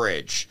hard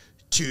bridge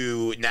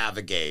to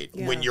navigate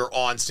when you're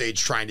on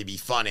stage trying to be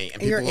funny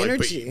and people are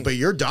like, but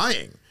you're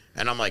dying.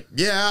 And I'm like,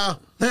 yeah.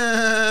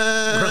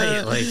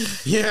 Right. Like,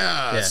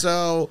 yeah.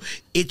 So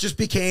it just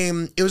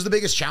became, it was the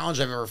biggest challenge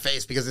I've ever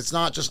faced because it's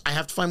not just, I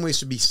have to find ways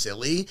to be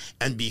silly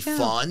and be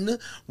fun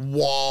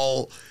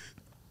while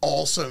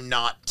also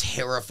not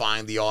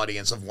terrifying the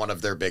audience of one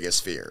of their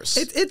biggest fears.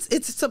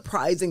 It's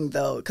surprising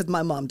though, because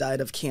my mom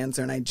died of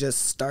cancer and I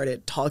just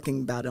started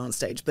talking about it on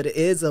stage, but it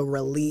is a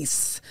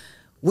release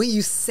when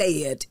you say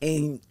it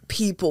and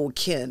people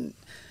can,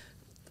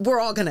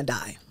 we're all gonna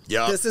die.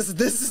 Yeah. This is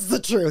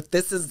the truth.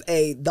 This is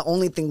the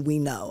only thing we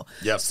know.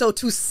 Yep. So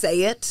to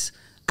say it,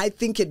 I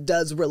think it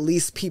does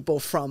release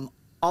people from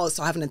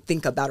also having to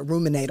think about it,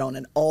 ruminate on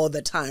it all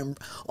the time.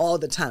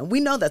 We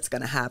know that's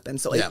going to happen.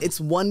 So it's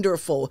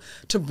wonderful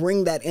to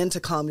bring that into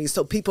comedy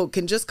so people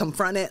can just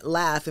confront it,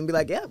 laugh, and be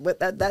like, yeah, but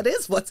that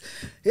is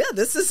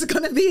this is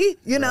going to be,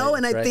 you know,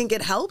 and I think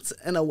it helps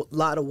in a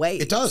lot of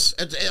ways. It does.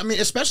 I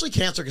mean, especially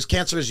cancer, because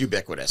cancer is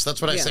ubiquitous.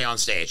 That's what I say on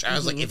stage. I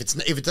was like,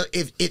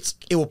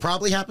 it will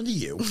probably happen to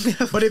you,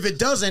 but if it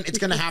doesn't, it's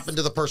going to happen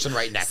to the person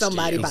right next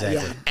to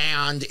you.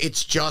 And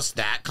it's just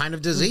that kind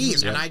of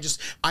disease. And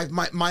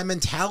my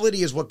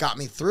mentality is what got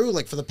me through.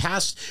 Like for the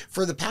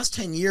past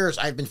 10 years,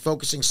 I've been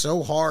focusing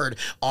so hard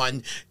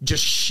on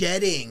just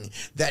shedding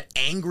that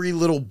angry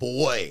little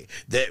boy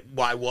that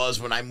I was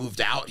when I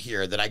moved out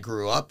here, that I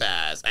grew up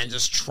as, and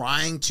just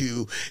trying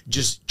to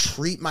just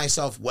treat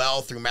myself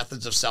well through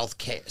methods of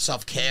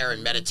self-care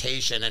and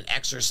meditation and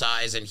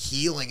exercise and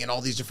healing and all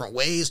these different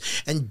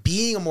ways and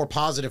being a more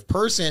positive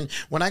person.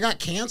 When I got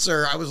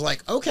cancer, I was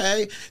like,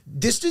 okay,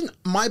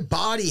 my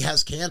body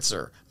has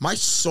cancer. My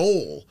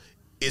soul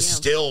is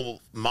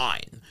still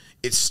mine.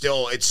 It's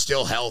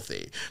still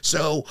healthy.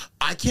 So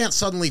I can't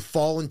suddenly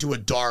fall into a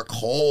dark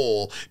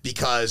hole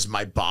because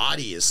my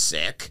body is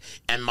sick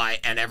and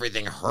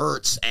everything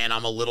hurts and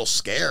I'm a little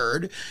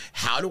scared.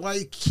 How do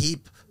I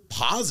keep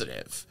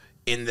positive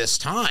in this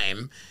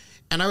time?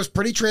 And I was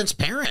pretty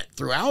transparent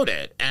throughout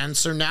it. And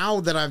so now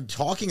that I'm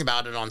talking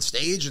about it on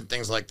stage and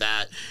things like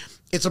that,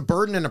 it's a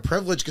burden and a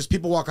privilege because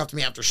people walk up to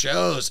me after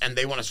shows and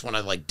they want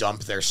to like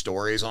dump their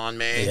stories on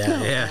me.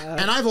 Yeah.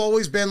 And I've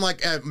always been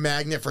like a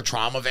magnet for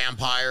trauma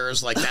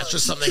vampires. Like that's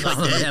just something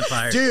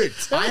like, dude,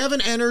 I have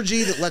an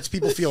energy that lets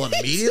people feel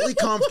immediately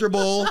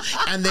comfortable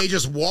and they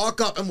just walk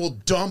up and will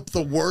dump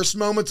the worst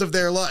moments of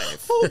their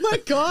life. Oh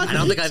my God. I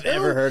don't think I've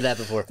ever heard that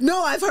before.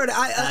 No, I've heard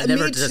it.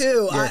 Me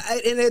too. Yeah.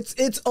 And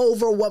it's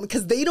overwhelming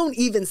because they don't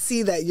even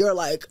see that you're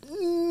like,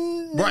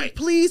 right.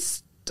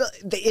 Please.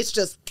 It's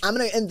just I'm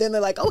gonna, and then they're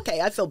like,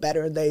 okay, I feel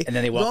better, and then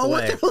they walk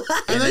away,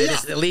 and they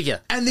just leave you,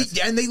 and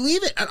they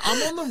leave it. And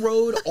I'm on the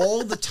road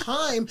all the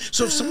time,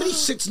 so if somebody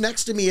sits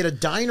next to me at a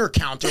diner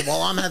counter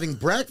while I'm having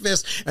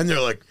breakfast, and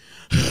they're like,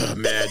 oh,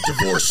 man,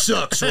 divorce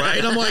sucks,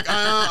 right? I'm like,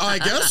 I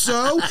guess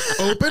so.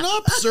 Open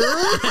up, sir.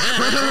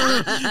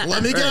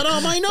 Let me get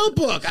on my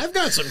notebook. I've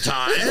got some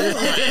time.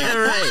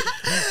 Right.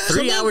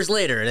 3 hours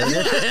later,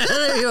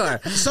 there you are.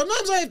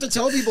 Sometimes I have to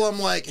tell people, I'm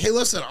like, hey,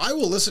 listen, I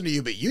will listen to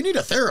you, but you need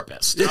a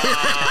therapist.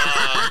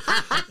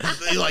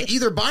 Like,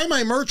 either buy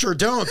my merch or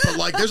don't, but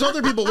like, there's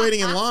other people waiting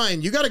in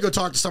line. You got to go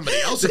talk to somebody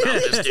else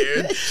about this,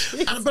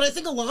 dude. But I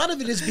think a lot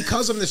of it is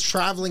because I'm this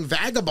traveling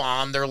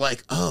vagabond. They're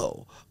like,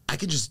 oh, I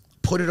could just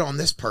put it on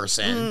this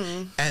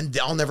person and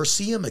I'll never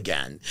see him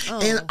again.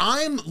 And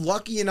I'm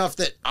lucky enough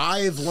that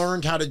I've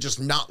learned how to just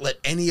not let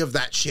any of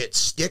that shit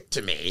stick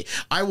to me.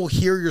 I will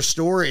hear your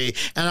story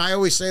and I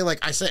always say,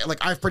 like, I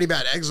have pretty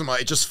bad eczema.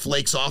 It just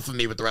flakes off of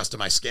me with the rest of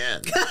my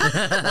skin.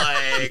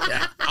 Like,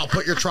 I'll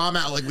put your trauma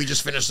out like we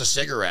just finished a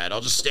cigarette.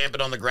 I'll just stamp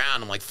it on the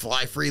ground. I'm like,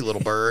 fly free,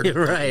 little bird.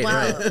 Right.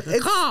 Wow. Right.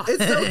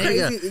 It's so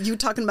crazy you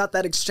talking about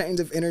that exchange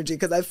of energy,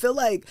 because I feel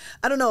like,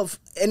 I don't know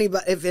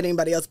if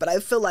anybody else, but I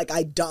feel like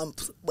I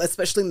dump,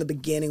 especially in the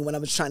beginning when I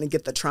was trying to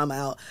get the trauma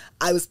out,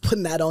 I was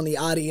putting that on the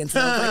audience.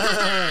 And I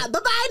was like,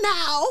 bye-bye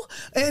now.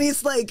 And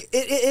it's like,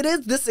 it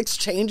is this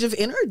exchange of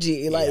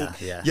energy.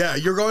 Like, yeah,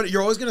 you're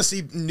always going to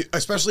see,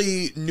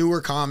 especially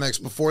newer comics,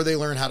 before they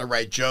learn how to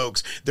write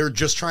jokes, they're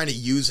just trying to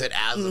use it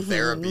as a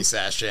therapy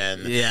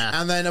session. Yeah.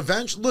 And then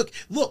eventually,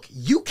 look,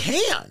 you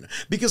can,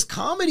 because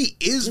comedy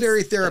is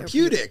very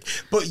therapeutic,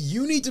 but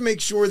you need to make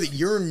sure that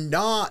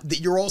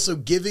you're also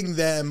giving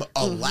them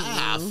a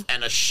laugh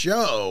and a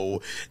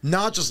show,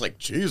 not just like,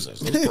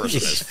 Jesus, this person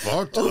is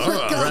fucked up.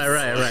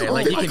 Right.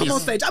 Like, you come on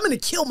stage, I'm going to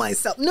kill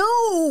myself. No,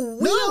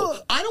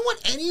 I don't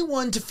want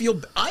anyone to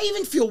feel. I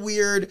even feel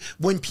weird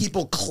when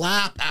people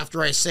clap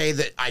after I say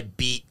that I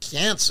beat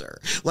cancer.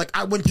 Like,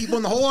 when people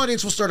in the whole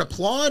audience will start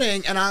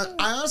applauding, and I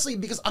honestly,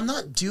 because I'm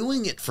not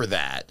doing it for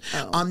that.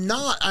 I'm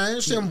not. I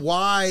understand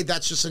why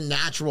that's just a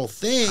natural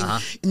thing.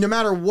 No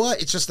matter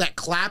what, it's just that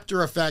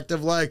clapter effect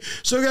of like,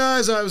 so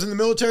guys, I was in the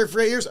military for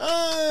 8 years.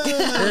 Hey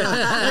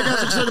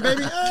guys, just had a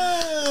baby.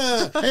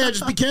 Hey, I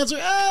just beat cancer.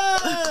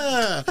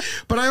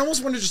 But I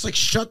almost want to just like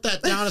shut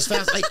that down as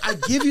fast. Like, I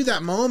give you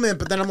that moment,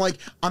 but then I'm like,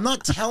 I'm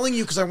not telling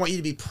you because I want you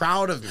to be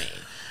proud of me.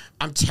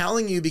 I'm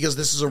telling you because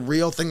this is a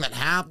real thing that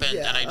happened,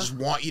 and I just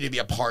want you to be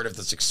a part of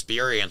this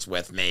experience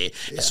with me,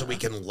 so we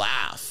can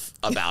laugh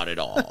about it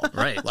all.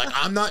 Right. Like,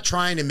 I'm not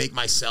trying to make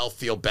myself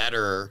feel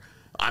better.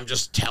 I'm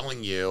just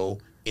telling you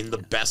in the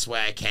best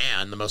way I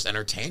can, the most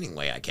entertaining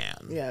way I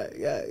can.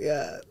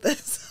 Yeah.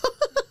 That's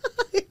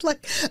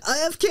like,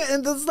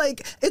 and it's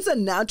like, it's a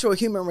natural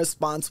human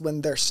response when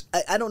there's,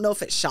 I don't know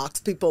if it shocks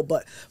people,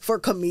 but for a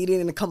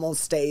comedian to come on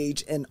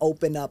stage and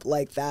open up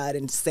like that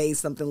and say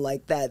something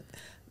like that,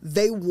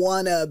 they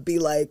want to be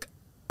like,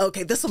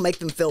 okay, this will make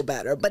them feel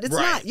better. But it's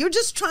not. You're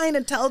just trying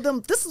to tell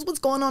them, this is what's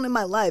going on in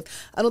my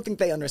life. I don't think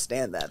they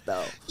understand that,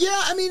 though. Yeah,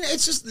 I mean,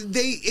 it's just,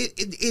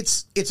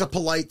 it's a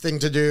polite thing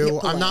to do.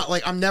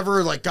 I'm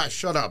never like, guys,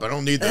 shut up. I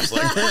don't need this.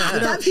 Like,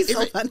 that'd be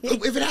so funny.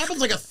 If it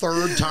happens like a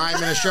third time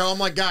in a show, I'm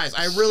like, guys,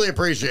 I really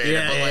appreciate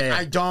it. But like,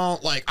 I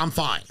don't, like, I'm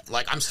fine.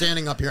 Like, I'm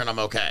standing up here and I'm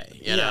okay,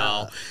 you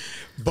know?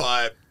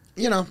 But,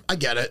 you know, I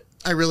get it.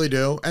 I really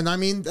do. And I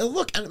mean,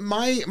 look,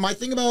 my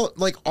thing about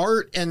like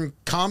art and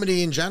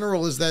comedy in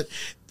general is that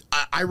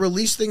I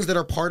release things that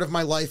are part of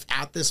my life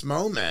at this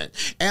moment.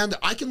 And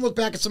I can look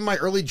back at some of my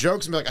early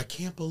jokes and be like, I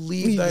can't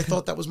believe that I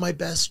thought that was my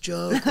best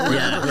joke.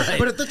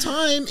 But at the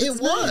time,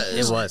 it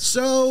was. It was.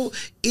 So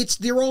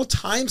they're all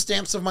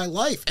timestamps of my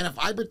life. And if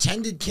I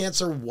pretended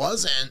cancer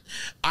wasn't,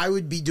 I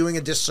would be doing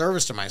a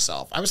disservice to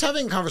myself. I was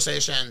having a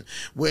conversation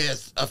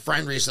with a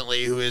friend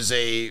recently who is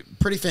a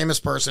pretty famous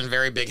person,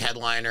 very big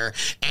headliner.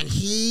 And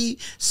he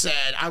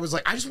said, I was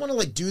like, I just want to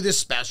like do this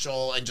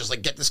special and just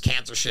like get this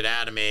cancer shit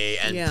out of me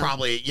and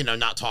probably, you know,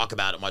 not talk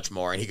about it much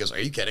more. And he goes, are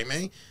you kidding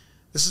me?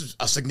 This is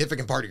a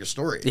significant part of your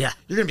story. Yeah.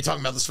 You're going to be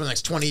talking about this for the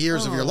next 20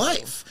 years of your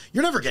life.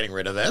 You're never getting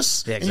rid of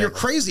this. Yeah, exactly. And you're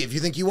crazy if you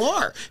think you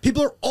are.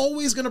 People are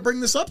always going to bring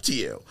this up to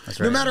you. That's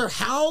right. No matter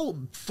how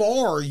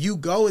far you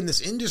go in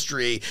this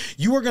industry,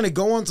 you are going to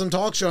go on some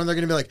talk show and they're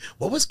going to be like,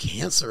 what was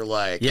cancer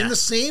like? In the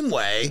same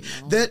way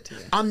that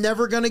I'm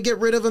never going to get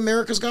rid of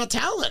America's Got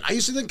Talent. I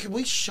used to think, can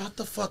we shut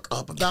the fuck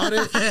up about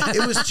it?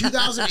 It was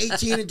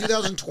 2018 and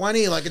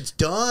 2020. Like, it's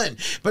done.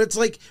 But it's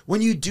like,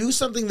 when you do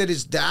something that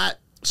is that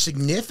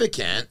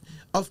significant,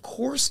 of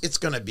course it's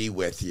going to be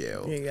with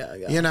you. Yeah.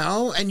 You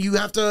know, and you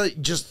have to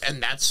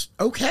and that's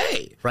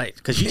okay. Right,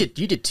 because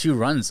you did 2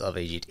 runs of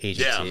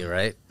AGT,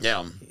 right?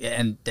 Yeah.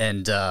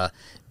 And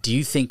do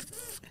you think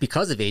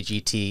because of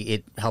AGT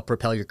it helped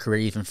propel your career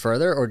even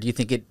further, or do you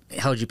think it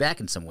held you back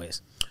in some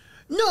ways?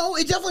 No,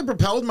 it definitely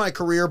propelled my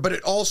career, but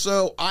it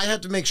also, I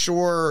had to make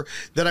sure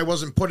that I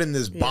wasn't put in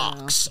this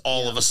box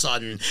all of a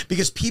sudden,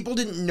 because people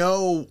didn't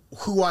know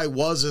who I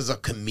was as a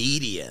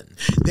comedian.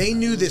 They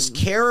knew this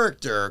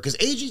character, because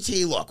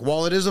AGT, look,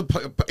 while it is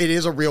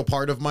a real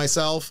part of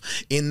myself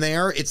in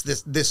there, it's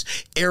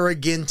this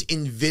arrogant,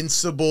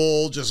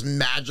 invincible, just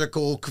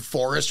magical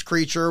forest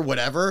creature,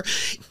 whatever.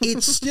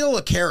 It's still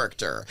a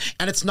character,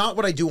 and it's not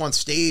what I do on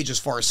stage as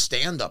far as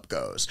stand-up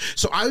goes.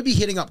 So I would be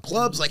hitting up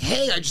clubs like,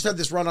 hey, I just had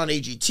this run on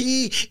AGT.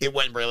 It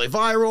went really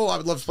viral. I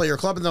would love to play your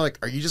club. And they're like,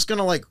 are you just going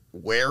to like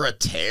wear a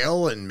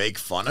tail and make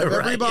fun of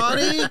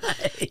everybody?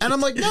 Right. And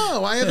I'm like,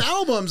 no, I have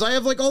albums. I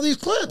have like all these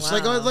clips.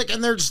 Wow.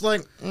 And they're just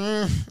like,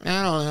 I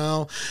don't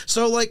know.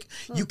 So like,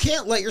 you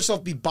can't let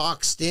yourself be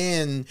boxed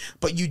in,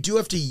 but you do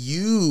have to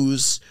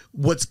use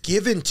what's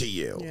given to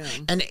you. Yeah.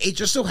 And it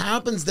just so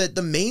happens that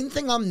the main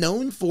thing I'm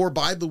known for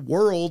by the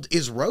world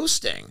is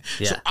roasting.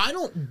 Yeah. So I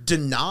don't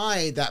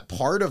deny that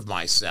part of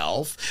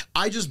myself.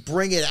 I just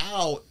bring it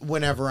out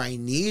whenever I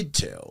need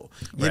to.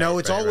 You know,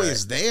 it's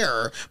always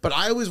there, but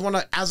I always want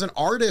to, as an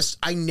artist,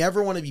 I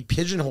never want to be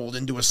pigeonholed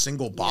into a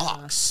single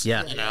box.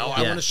 Yeah. You know,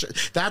 I want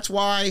to that's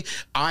why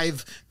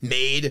I've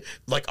made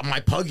like my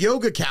pug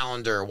yoga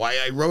calendar, why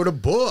I wrote a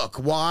book,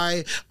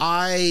 why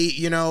I,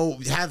 you know,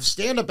 have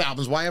stand-up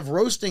albums, why I have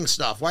roasting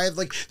stuff, why I have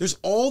like, there's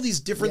all these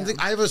different things.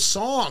 I have a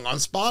song on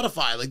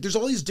Spotify. Like there's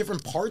all these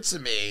different parts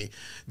of me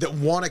that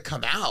want to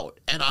come out.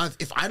 And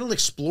if I don't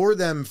explore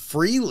them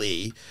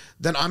freely,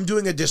 then I'm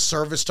doing a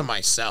disservice to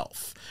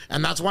myself.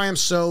 And that's why I'm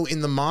so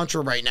in the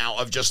mantra right now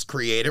of just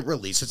create it,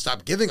 release it,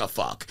 stop giving a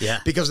fuck. Yeah.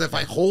 Because if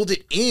I hold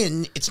it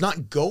in, it's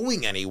not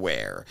going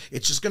anywhere.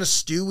 It's just going to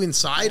stew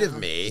inside of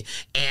me.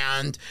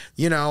 And,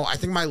 you know, I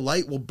think my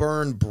light will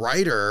burn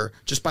brighter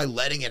just by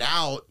letting it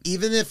out,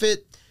 even if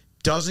it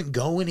doesn't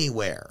go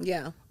anywhere.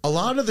 Yeah. A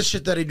lot of the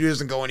shit that I do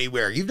doesn't go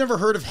anywhere. You've never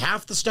heard of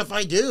half the stuff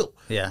I do.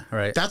 Yeah,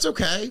 right. That's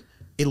okay.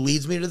 It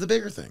leads me to the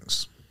bigger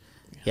things.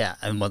 Yeah,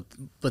 and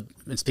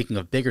and speaking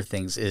of bigger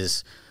things,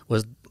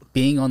 was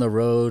being on the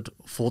road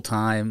full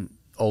time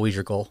always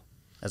your goal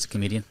as a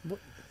comedian?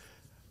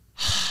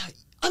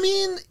 I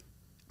mean,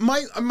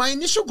 my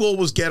initial goal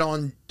was get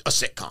on a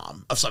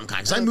sitcom of some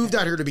kind, because I moved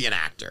out here to be an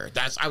actor.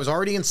 I was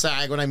already in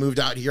SAG when I moved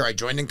out here. I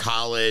joined in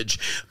college.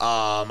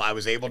 I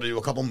was able to do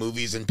a couple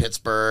movies in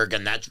Pittsburgh,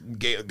 and that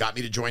got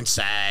me to join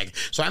SAG.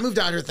 So I moved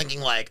out here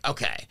thinking like,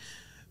 okay,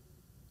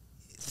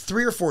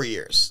 3 or 4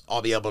 years,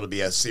 I'll be able to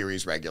be a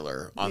series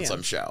regular on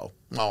some show.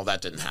 Well,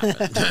 that didn't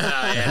happen. You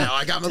know,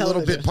 I got my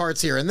little bit parts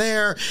here and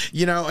there,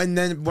 you know, and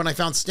then when I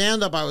found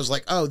stand-up, I was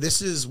like, oh,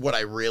 this is what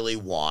I really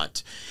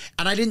want.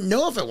 And I didn't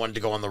know if I wanted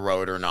to go on the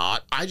road or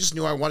not. I just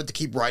knew I wanted to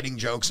keep writing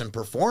jokes and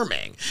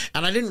performing.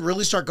 And I didn't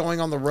really start going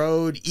on the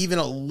road even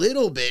a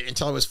little bit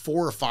until I was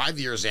 4 or 5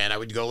 years in. I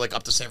would go like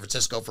up to San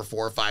Francisco for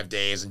 4 or 5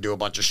 days and do a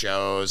bunch of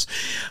shows.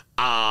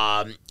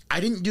 I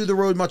didn't do the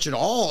road much at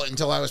all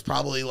until I was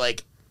probably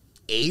like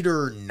 8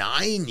 or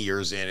 9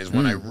 years in is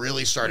when I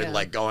really started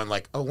like going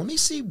like, oh, let me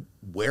see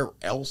where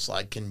else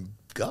I can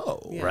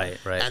go. Right.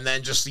 And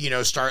then just, you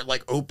know, start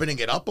like opening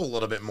it up a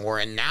little bit more.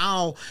 And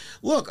now,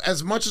 look,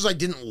 as much as I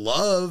didn't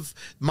love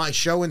my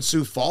show in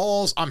Sioux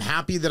Falls, I'm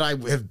happy that I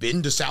have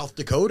been to South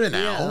Dakota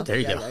now. Yeah. There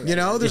you go. You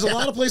know, there's a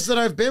lot of places that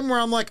I've been where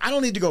I'm like, I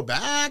don't need to go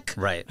back.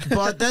 Right.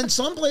 But then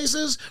some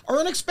places are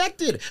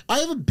unexpected. I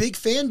have a big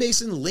fan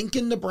base in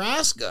Lincoln,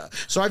 Nebraska.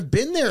 So I've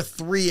been there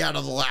 3 out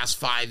of the last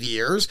 5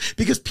 years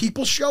because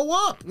people show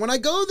up when I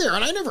go there.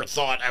 And I never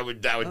thought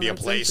that would be a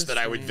place that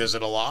I would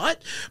visit a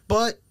lot.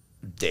 But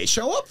they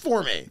show up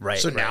for me. Right.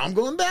 So now I'm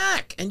going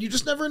back, and you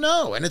just never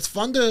know. And it's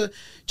fun to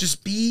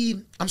just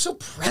I'm so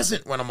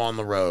present when I'm on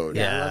the road.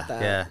 Yeah. I love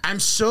that. Yeah. I'm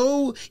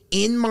so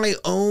in my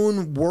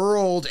own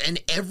world, and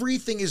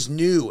everything is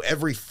new.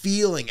 Every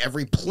feeling,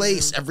 every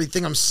place,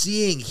 everything I'm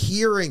seeing,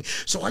 hearing.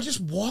 So I just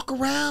walk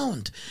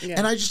around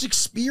and I just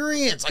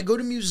experience. I go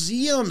to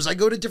museums. I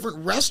go to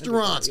different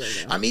restaurants.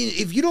 I mean,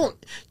 if you don't,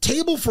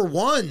 table for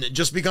one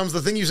just becomes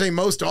the thing you say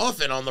most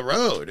often on the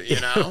road,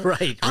 you know?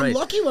 Right. I'm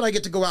lucky when I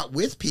get to go out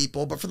with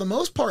people, but for the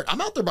most part,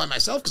 I'm out there by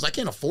myself because I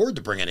can't afford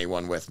to bring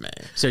anyone with me.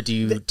 So do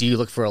you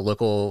look for a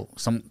local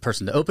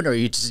person to open, or are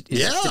you just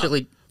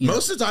typically?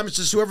 Most of the time, it's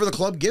just whoever the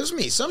club gives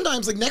me.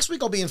 Sometimes, like next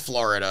week, I'll be in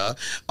Florida.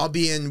 I'll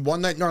be in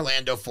 1 night in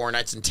Orlando, 4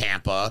 nights in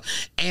Tampa.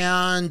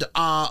 And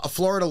a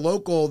Florida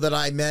local that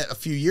I met a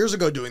few years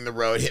ago doing the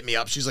road hit me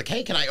up. She's like,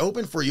 hey, can I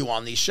open for you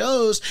on these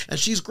shows? And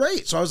she's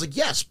great. So I was like,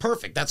 yes,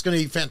 perfect. That's going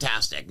to be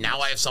fantastic.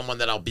 Now I have someone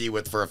that I'll be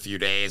with for a few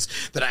days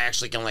that I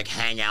actually can like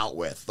hang out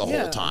with the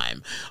whole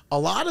time. A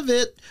lot of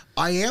it,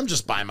 I am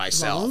just by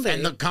myself.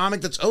 And the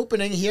comic that's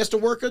opening, he has to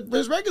work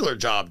his regular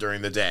job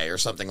during the day or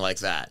something like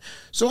that.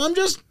 So I'm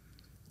just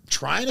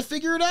trying to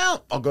figure it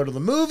out. I'll go to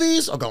the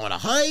movies. I'll go on a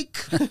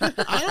hike.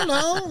 I don't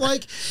know.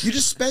 Like, you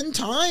just spend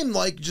time,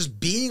 like, just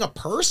being a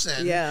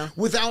person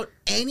without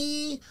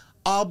any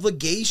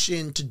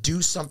obligation to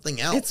do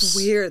something else. It's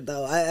weird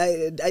though.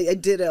 I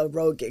did a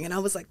road gig and I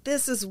was like,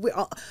 this is weird.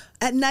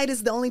 At night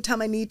is the only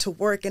time I need to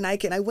work, and I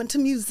went to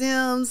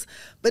museums,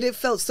 but it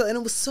felt so, and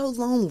it was so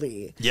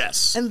lonely.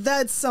 Yes. And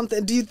that's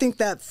something, do you think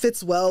that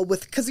fits well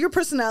with, because your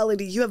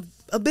personality, you have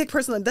a big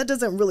personality, that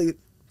doesn't really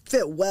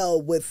fit well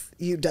with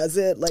you, does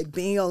it? Like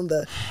being on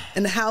the,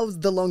 and how's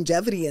the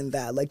longevity in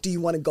that? Like, do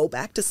you want to go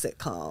back to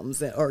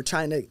sitcoms or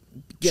trying to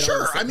get on?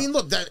 Sure. I mean,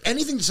 look,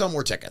 anything to sell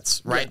more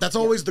tickets, right? That's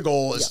always the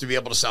goal, is to be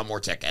able to sell more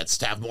tickets,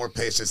 to have more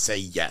places say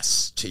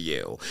yes to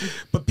you.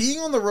 But being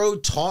on the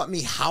road taught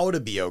me how to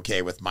be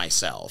okay with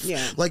myself.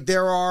 Yeah. Like,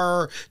 there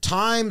are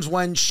times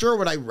when, sure,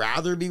 would I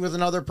rather be with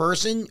another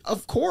person?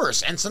 Of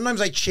course. And sometimes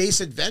I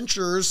chase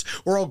adventures,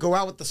 or I'll go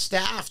out with the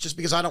staff just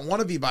because I don't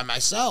want to be by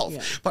myself.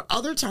 Yeah. But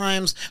other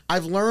times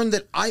I've learned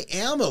that I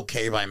am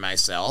okay by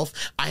myself.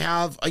 I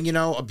have,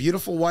 a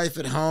beautiful wife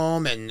at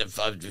home and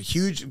a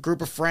huge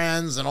group of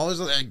friends and all this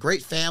other, a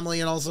great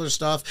family and all this other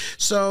stuff.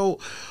 So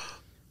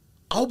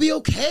I'll be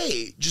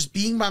okay just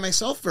being by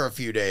myself for a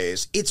few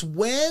days. It's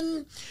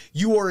when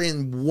you are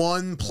in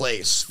one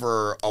place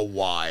for a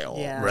while.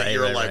 Yeah. Right,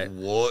 you're like,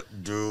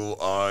 what do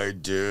I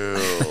do?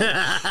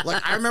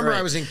 Like, I remember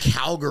I was in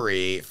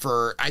Calgary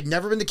I'd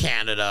never been to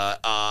Canada.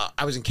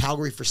 I was in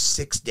Calgary for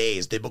 6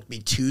 days. They booked me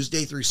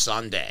Tuesday through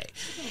Sunday.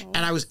 Aww.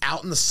 And I was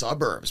out in the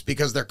suburbs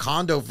because their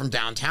condo from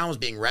downtown was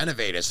being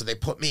renovated. So they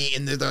put me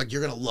in there. They're like,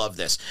 you're going to love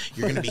this.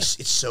 You're going to be,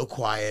 it's so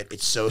quiet.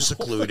 It's so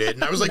secluded.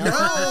 And I was like,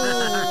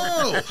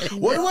 no.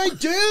 What do I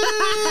do?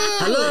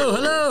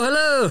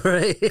 Hello,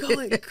 right?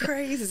 Going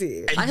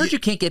crazy. I heard you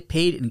can't get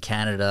paid in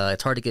Canada.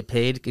 It's hard to get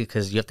paid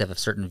because you have to have a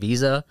certain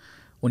visa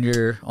when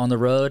you're on the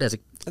road as a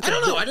I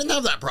don't know. I didn't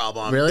have that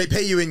problem. Really? They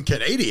pay you in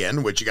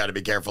Canadian, which you got to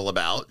be careful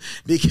about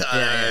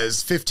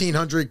because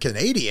 1,500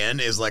 Canadian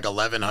is like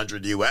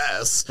 1,100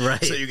 US.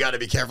 Right. So you got to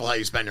be careful how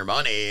you spend your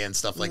money and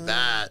stuff like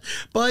that.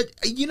 But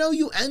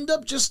you end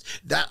up just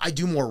that. I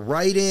do more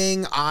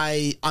writing.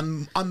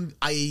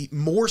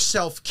 More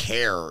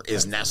self-care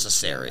is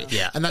necessary.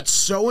 Yeah. And that's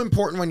so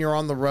important when you're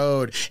on the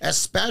road,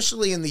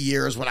 especially in the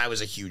years when I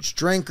was a huge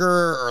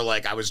drinker or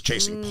like I was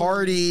chasing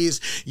parties,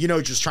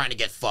 just trying to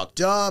get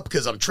fucked up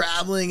because I'm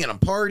traveling and I'm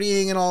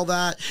partying and all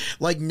that.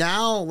 Like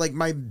now, like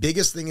my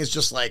biggest thing is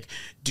just like,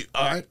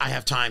 all right, I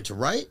have time to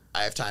write.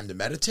 I have time to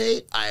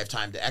meditate. I have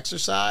time to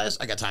exercise.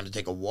 I got time to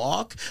take a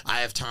walk.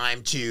 I have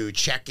time to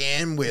check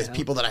in with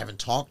people that I haven't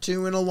talked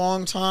to in a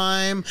long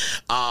time.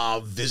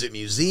 Visit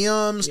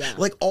museums. Yeah.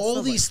 Like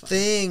all these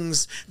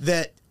things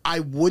that I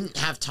wouldn't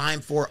have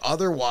time for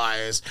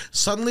otherwise.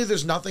 Suddenly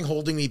there's nothing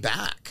holding me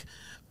back.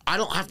 I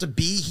don't have to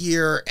be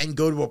here and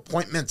go to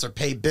appointments or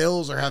pay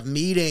bills or have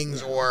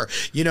meetings or,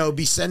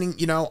 be sending,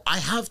 I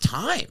have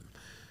time.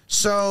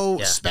 So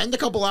spend a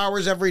couple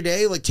hours every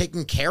day, like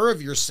taking care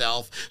of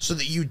yourself so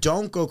that you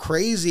don't go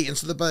crazy. And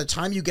so that by the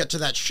time you get to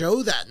that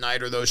show that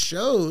night or those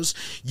shows,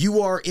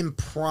 you are in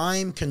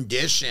prime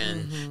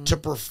condition to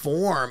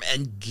perform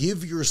and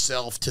give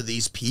yourself to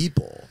these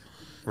people.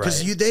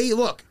 Because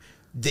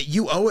that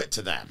you owe it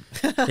to them.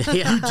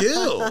 You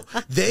do.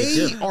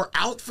 They are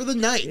out for the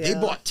night. Yeah. They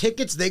bought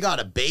tickets. They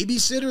got a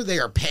babysitter. They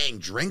are paying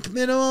drink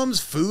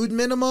minimums, food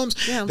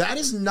minimums. Yeah. That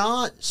is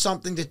not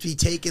something to be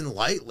taken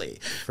lightly.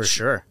 For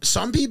sure.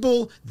 Some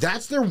people,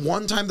 that's their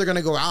one time they're going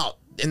to go out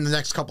in the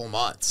next couple of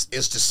months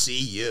is to see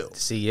you.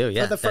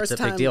 Yeah. For the first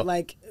time,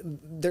 like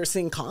they're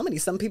seeing comedy.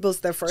 Some people, it's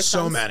their first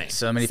time.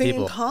 So many seeing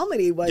people.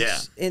 comedy,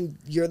 and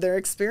you're their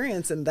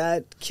experience, and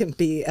that can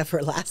be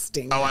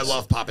everlasting. Oh, I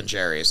love popping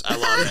cherries. I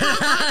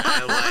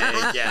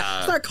love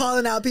it. Start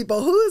calling out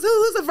people.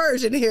 Who's a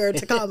virgin here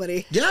to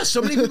comedy? Yeah,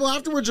 so many people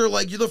afterwards are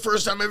like, "You're the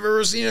first time I've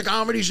ever seen a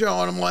comedy show,"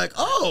 and I'm like,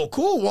 "Oh,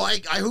 cool. Well,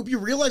 I hope you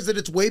realize that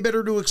it's way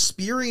better to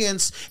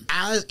experience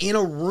as in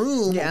a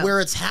room where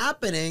it's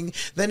happening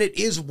than it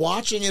is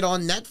watching it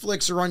on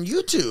Netflix or on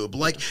YouTube.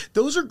 Like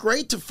those are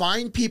great to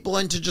find people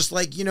and to just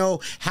like,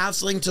 have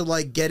something to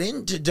like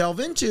delve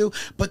into,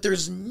 but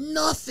there's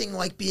nothing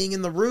like being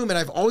in the room. And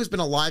I've always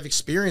been a live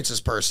experiences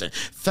person.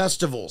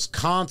 Festivals,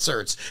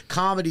 concerts,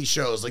 comedy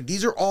shows, like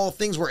these are all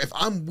things where if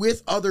I'm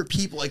with other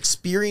people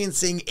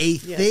experiencing a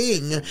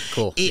thing,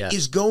 it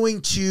is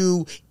going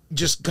to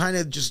just kind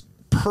of just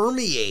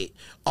permeate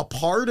a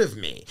part of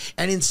me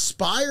and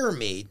inspire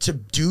me to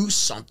do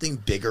something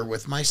bigger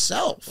with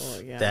myself. Oh,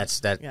 yeah.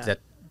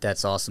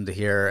 That's awesome to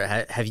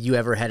hear. Have you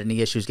ever had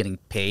any issues getting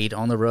paid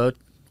on the road?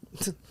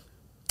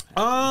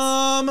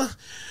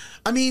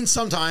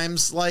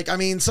 Sometimes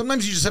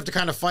you just have to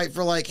kind of fight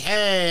for like,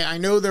 hey, I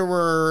know there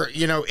were,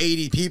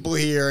 80 people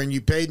here and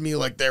you paid me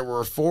like there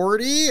were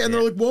 40. And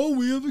they're like, well,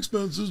 we have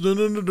expenses.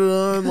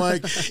 And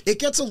like, it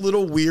gets a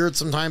little weird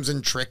sometimes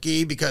and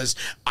tricky because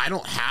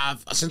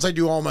since I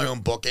do all my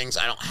own bookings,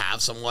 I don't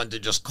have someone to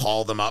just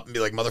call them up and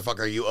be like,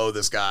 motherfucker, you owe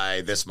this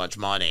guy this much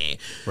money.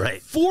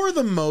 Right. For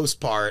the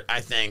most part,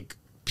 I think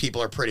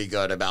people are pretty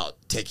good about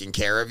taking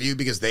care of you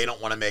because they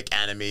don't want to make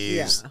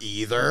enemies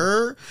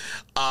either.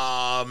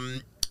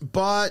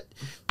 But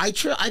I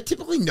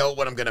typically know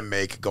what I'm going to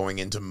make going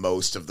into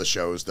most of the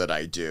shows that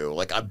I do,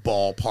 like a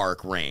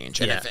ballpark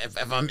range. And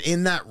if I'm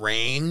in that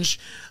range,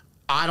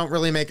 I don't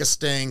really make a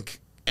stink.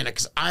 And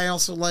I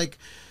also like,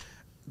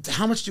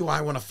 how much do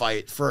I want to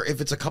fight for if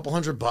it's a couple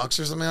 $100 or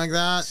something like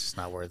that? It's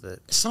not worth it.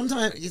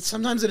 Sometimes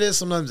it is,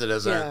 sometimes it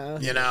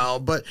isn't, you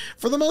know, but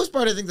for the most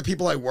part, I think the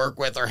people I work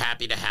with are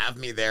happy to have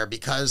me there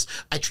because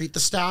I treat the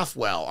staff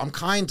well. I'm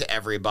kind to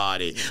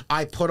everybody.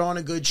 I put on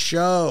a good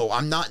show.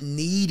 I'm not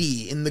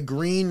needy in the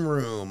green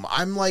room.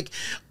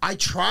 I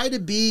try to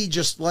be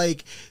just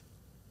like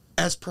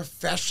as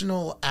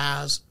professional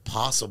as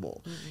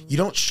possible. You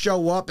don't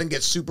show up and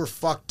get super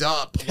fucked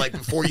up like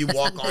before you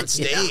walk on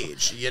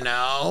stage, you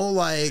know?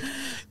 Like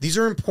these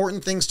are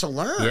important things to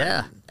learn.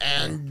 Yeah.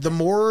 And the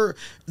more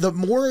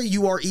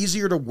you are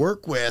easier to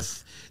work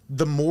with,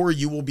 the more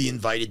you will be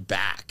invited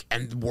back.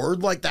 And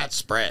word like that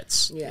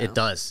spreads. Yeah. It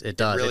does.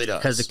 It really does.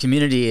 Because the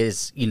community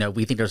is, you know,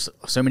 we think there's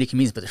so many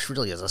communities, but there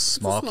really is a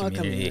small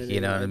community. You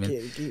know what I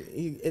mean?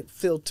 It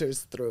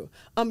filters through.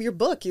 Your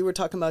book, you were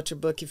talking about your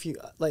book. If you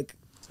like,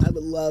 I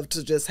would love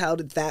to just, how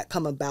did that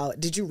come about?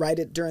 Did you write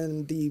it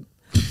during the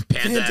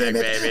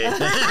pandemic, baby?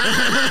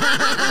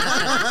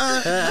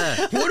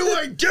 What do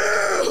I do?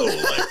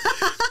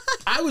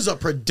 I was a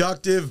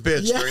productive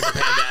bitch during the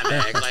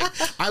pandemic. Like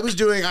I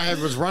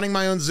was running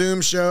my own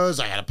Zoom shows.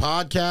 I had a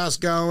podcast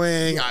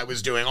going. I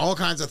was doing all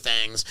kinds of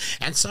things.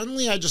 And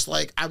suddenly I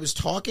was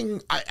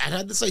talking. I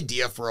had this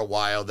idea for a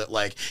while that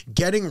like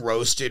getting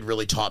roasted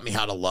really taught me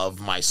how to love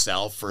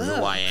myself for who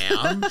I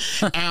am.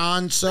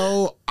 And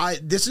so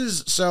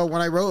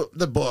when I wrote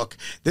the book,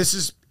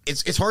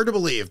 it's hard to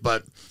believe,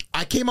 but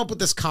I came up with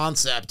this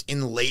concept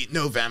in late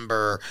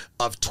November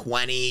of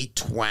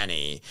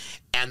 2020,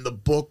 and the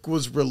book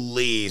was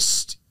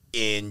released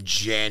in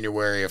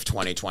January of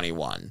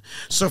 2021.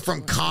 So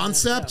from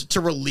concept to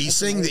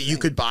releasing that you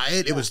could buy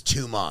it, it was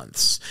 2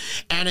 months.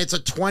 And it's a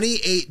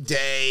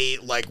 28-day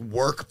like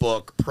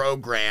workbook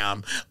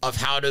program of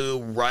how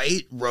to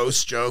write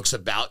roast jokes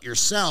about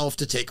yourself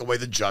to take away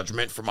the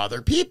judgment from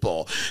other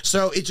people.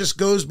 So it just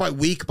goes by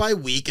week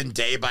and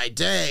day by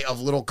day of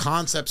little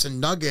concepts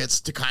and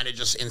nuggets to kind of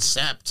just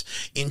incept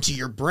into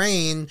your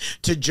brain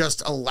to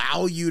just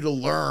allow you to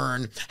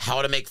learn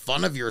how to make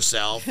fun of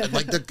yourself. And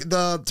like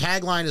the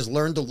tagline is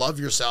learn to love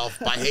yourself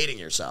by hating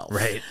yourself.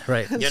 Right.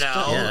 You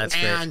know? Yeah, that's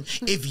and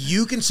if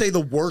you can say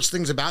the worst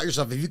things about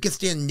yourself, if you can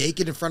stand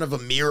naked in front of a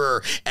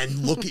mirror and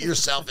look at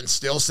yourself and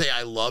still say,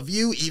 I love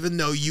you, even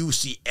though you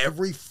see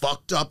every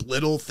fucked up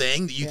little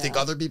thing that you think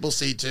other people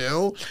see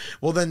too,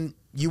 well then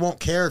you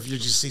won't care if you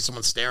just see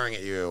someone staring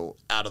at you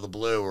out of the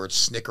blue or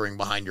snickering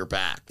behind your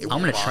back. I'm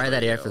going to try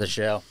that after the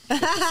show.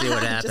 Just to see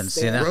what happens.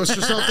 You know? Roast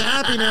yourself to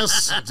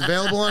happiness. It's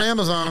available on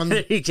Amazon.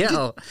 There you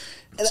go.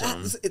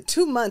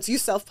 2 months, you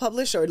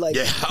self-publish or like?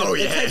 Yeah.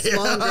 It takes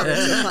longer.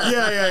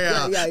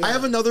 Yeah. I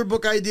have another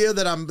book idea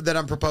that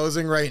I'm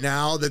proposing right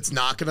now that's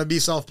not going to be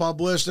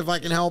self-published if I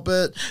can help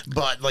it.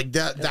 But like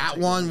that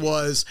one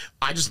was,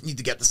 I just need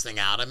to get this thing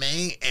out of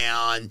me,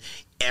 and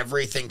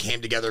everything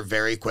came together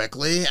very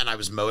quickly, and I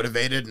was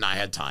motivated and I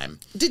had time.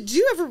 Did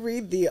you ever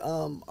read the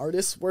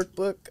artist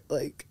workbook?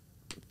 Like,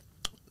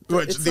 the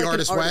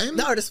Artist Way?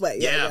 The Artist Way.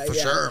 Yeah, for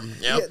sure.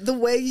 Yep. Yeah, the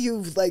way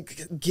you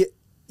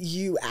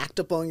you act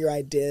upon your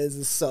ideas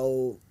is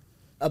so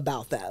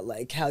about that,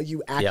 like how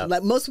you act. Yep.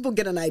 Like most people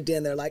get an idea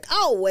and they're like,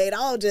 oh wait,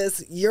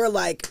 you're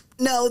like,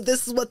 no,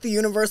 this is what the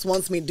universe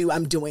wants me to do.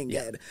 I'm doing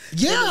it.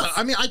 Yeah,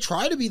 I mean, I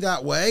try to be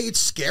that way. It's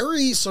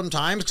scary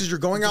sometimes because you're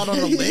going out on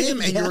a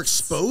limb and you're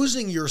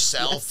exposing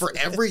yourself for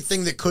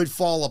everything that could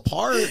fall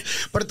apart.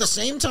 But at the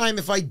same time,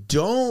 if I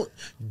don't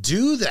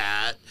do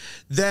that,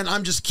 then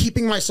I'm just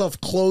keeping myself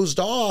closed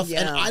off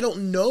and I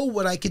don't know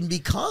what I can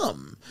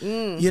become.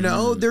 You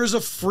know, there's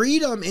a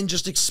freedom in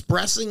just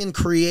expressing and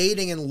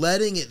creating and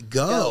letting it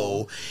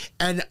go.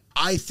 And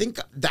I think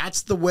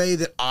that's the way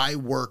that I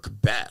work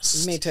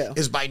best. Me too.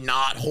 Is by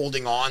not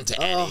holding on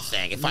to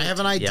anything. If I have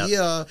an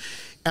idea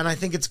and I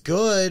think it's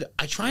good,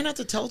 I try not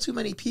to tell too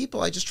many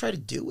people. I just try to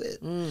do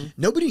it.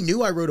 Nobody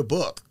knew I wrote a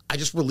book. I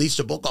just released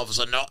a book all of a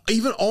sudden.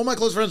 Even all my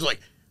close friends were like,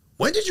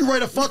 when did you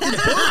write a fucking book?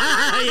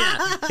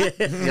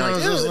 You're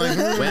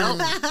like, well,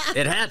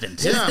 it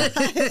happened. Yeah.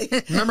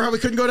 Remember how we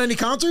couldn't go to any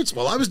concerts?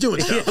 Well, I was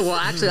doing stuff. Well,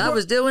 actually, I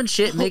was doing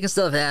shit, making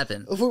stuff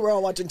happen. We were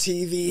all watching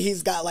TV.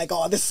 He's got like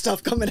all this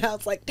stuff coming out.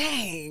 It's like,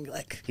 dang.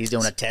 Like he's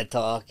doing a TED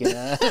Talk, you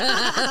know?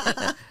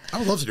 I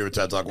would love to do a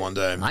TED Talk one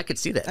day. I could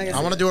see that.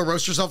 I want to do a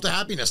Roast Yourself to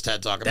Happiness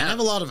TED Talk. I mean, I have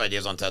a lot of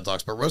ideas on TED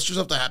Talks, but Roast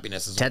Yourself to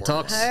Happiness is TED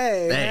important. Talks?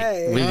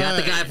 Hey, we got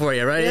the guy for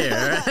you right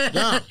here.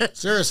 Yeah,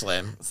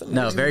 seriously.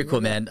 No, very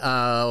cool, man.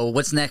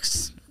 What's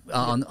next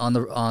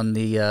on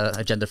the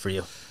agenda for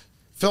you?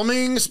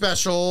 Filming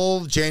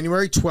special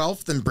January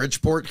 12th in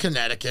Bridgeport,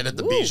 Connecticut at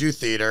the Bijou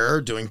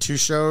Theater, doing 2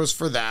 shows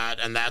for that.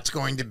 And that's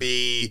going to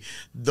be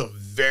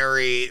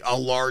a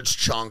large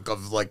chunk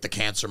of like the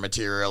cancer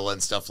material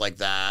and stuff like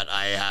that.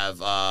 I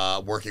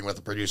have working with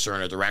a producer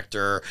and a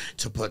director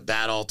to put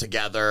that all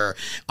together.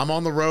 I'm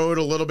on the road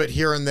a little bit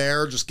here and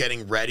there, just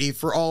getting ready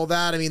for all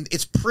that. I mean,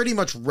 it's pretty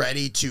much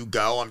ready to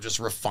go. I'm just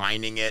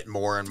refining it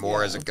more and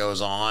more as it goes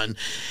on.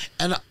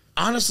 And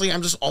honestly,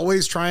 I'm just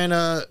always trying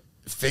to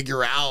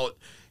figure out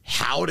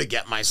how to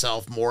get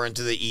myself more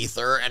into the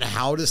ether and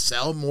how to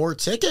sell more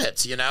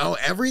tickets. You know,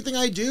 everything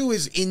I do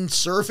is in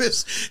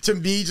service to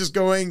me just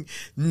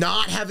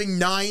not having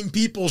 9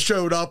 people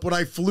showed up when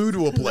I flew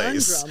to a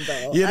place.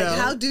 Though. You know? Like,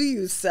 how do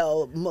you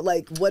sell?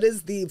 Like, what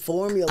is the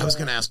formula? I was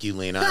going to ask you,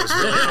 Lena. I was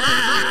really hoping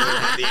you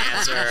had the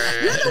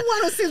answer. You're the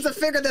one who seems to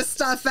figure this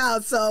stuff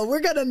out, so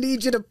we're going to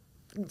need you to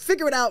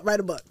figure it out, write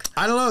a book.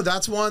 I don't know.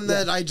 That's one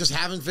that I just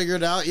haven't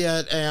figured out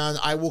yet, and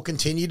I will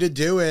continue to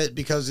do it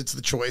because it's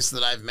the choice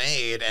that I've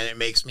made, and it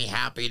makes me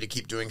happy to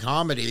keep doing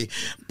comedy.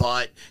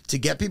 But to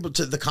get people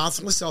to the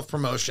constantly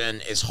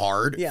self-promotion is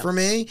hard for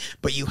me,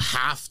 but you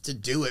have to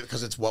do it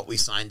because it's what we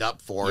signed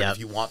up for. Yep. And if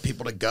you want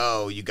people to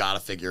go, you got to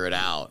figure it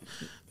out.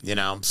 You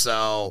know?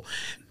 So,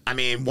 I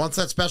mean, once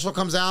that special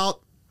comes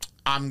out,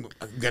 I'm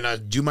going to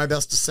do my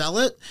best to sell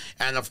it.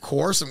 And of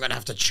course, I'm going to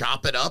have to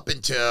chop it up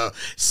into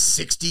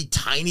 60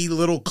 tiny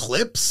little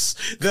clips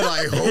that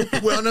I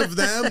hope one of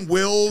them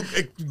will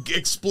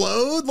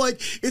explode.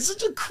 Like, it's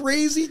such a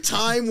crazy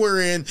time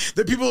we're in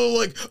that people are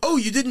like, oh,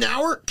 you did an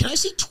hour? Can I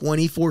see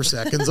 24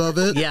 seconds of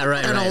it? Yeah,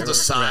 right. And I'll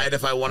decide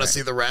if I want to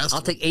see the rest.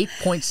 I'll take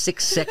 8.6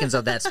 seconds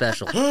of that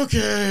special.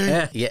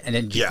 Okay. Yeah, and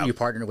then you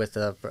partner with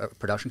a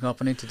production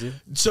company to do?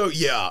 So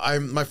yeah,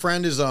 my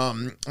friend is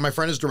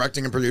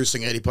directing and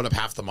producing it. He put up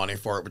half the money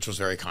for it, which was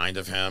very kind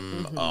of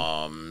him,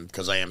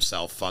 because I am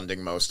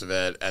self-funding most of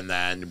it. And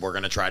then we're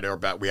going to try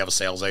to, we have a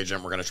sales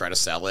agent, we're going to try to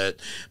sell it.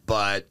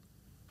 But,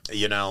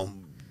 you know,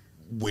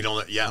 we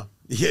don't,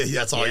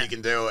 that's all you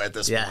can do at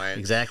this point. Yeah,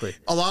 exactly.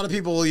 A lot of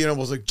people, you know,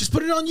 was like, just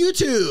put it on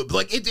YouTube.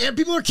 Like,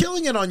 people are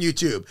killing it on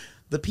YouTube.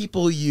 The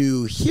people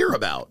you hear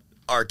about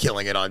are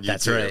killing it on YouTube.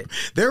 That's right.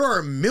 There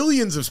are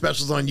millions of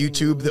specials on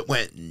YouTube that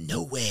went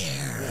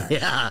nowhere.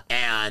 Yeah.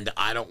 And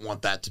I don't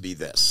want that to be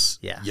this.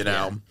 Yeah. You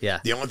know? Yeah.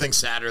 The only thing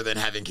sadder than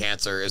having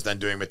cancer is then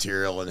doing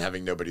material and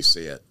having nobody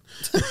see it.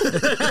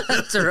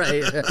 That's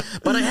right.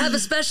 But I have a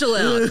special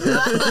out.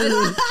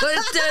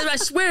 I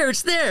swear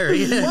it's there.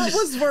 Yeah. What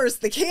was worse,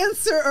 the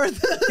cancer or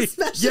the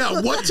special?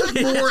 Yeah, what took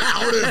more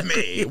out of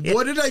me?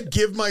 What did I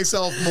give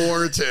myself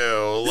more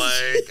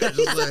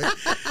to?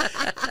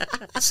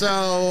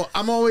 So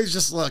I'm always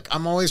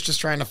just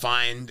trying to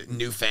find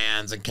new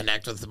fans and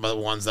connect with the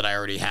ones that I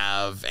already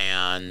have.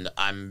 And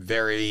I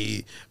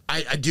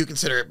do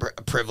consider it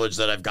a privilege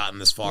that I've gotten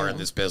this far in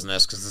this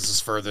business, because this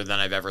is further than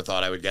I've ever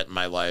thought I would get in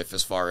my life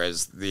as far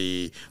as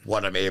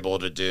what I'm able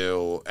to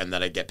do, and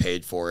that I get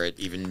paid for it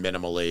even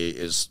minimally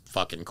is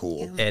fucking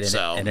cool. And it is.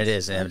 And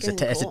it's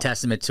a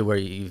testament to where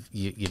you've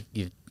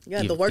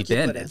the work you've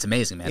been. put in. It's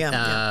amazing,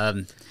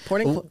 man.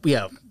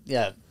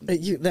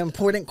 The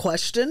important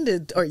question,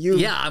 this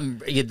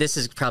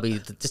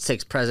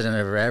takes precedent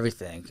over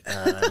everything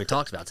we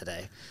talked about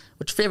today.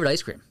 What's your favorite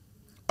ice cream?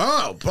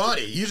 Oh,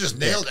 buddy, you just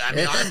nailed it. I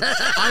mean,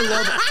 I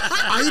love it.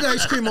 I eat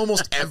ice cream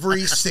almost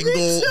every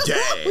single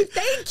day.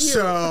 Thank you.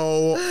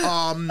 So,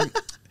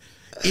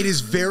 it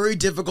is very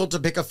difficult to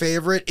pick a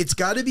favorite. It's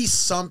got to be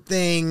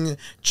something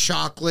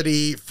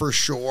chocolatey for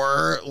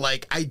sure.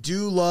 Like, I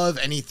do love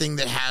anything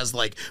that has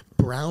like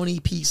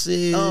brownie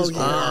pieces or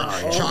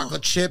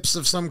chocolate chips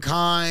of some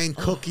kind,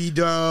 cookie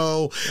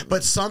dough,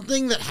 but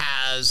something that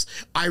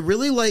I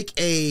really like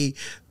a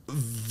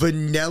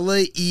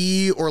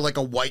vanilla-y or like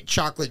a white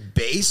chocolate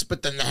base,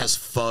 but then that has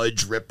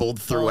fudge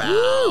rippled throughout.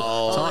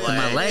 Talking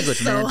my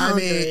language, man. I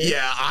mean,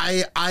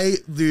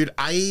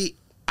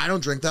 I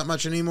don't drink that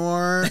much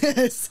anymore.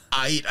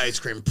 I eat ice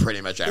cream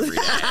pretty much every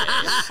day.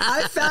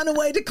 I found a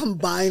way to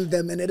combine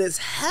them, and it is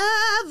heaven.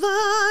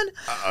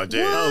 Oh,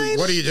 dude.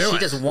 What are you doing? She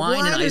does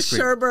wine and ice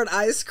cream. Sherbet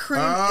ice cream,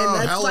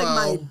 and that's like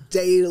my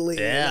daily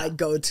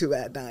go-to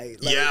at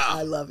night. Like,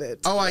 I love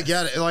it. Oh, I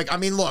get it. Like, I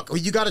mean, look,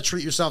 you got to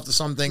treat yourself to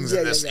some things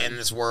in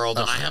this world,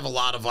 and I have a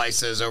lot of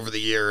vices over the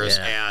years,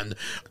 and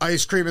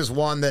ice cream is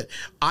one that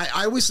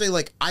I always say,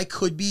 like, I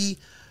could be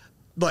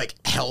like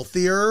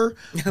healthier,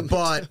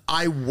 but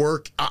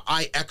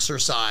I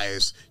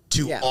exercise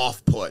to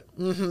off-put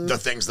the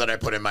things that I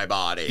put in my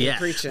body. Yeah.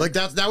 Like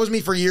that was me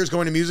for years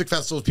going to music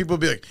festivals. People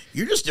would be like,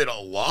 you just did a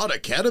lot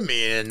of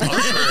ketamine and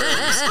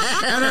mushrooms.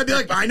 And I'd be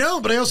like, I know,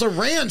 but I also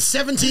ran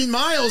 17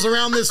 miles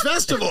around this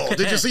festival.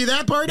 Did you see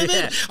that part of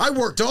it? I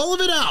worked all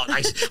of it out.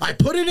 I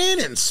put it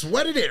in and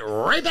sweated it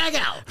right back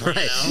out.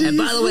 Right. And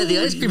by the way, the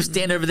ice cream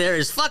stand over there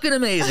is fucking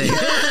amazing.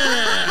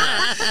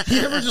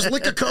 You ever just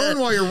lick a cone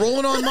while you're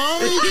rolling on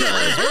mommy?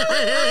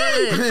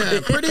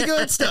 Pretty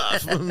good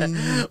stuff.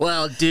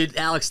 Well, dude,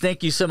 Alex,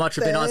 thank you so much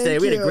for being on today.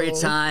 We had a great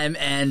time,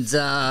 and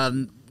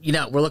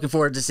we're looking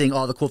forward to seeing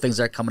all the cool things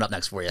that are coming up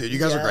next for you. Dude, you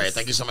guys are great.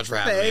 Thank you so much for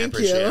having me. I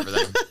appreciate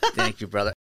everything. Thank you, brother.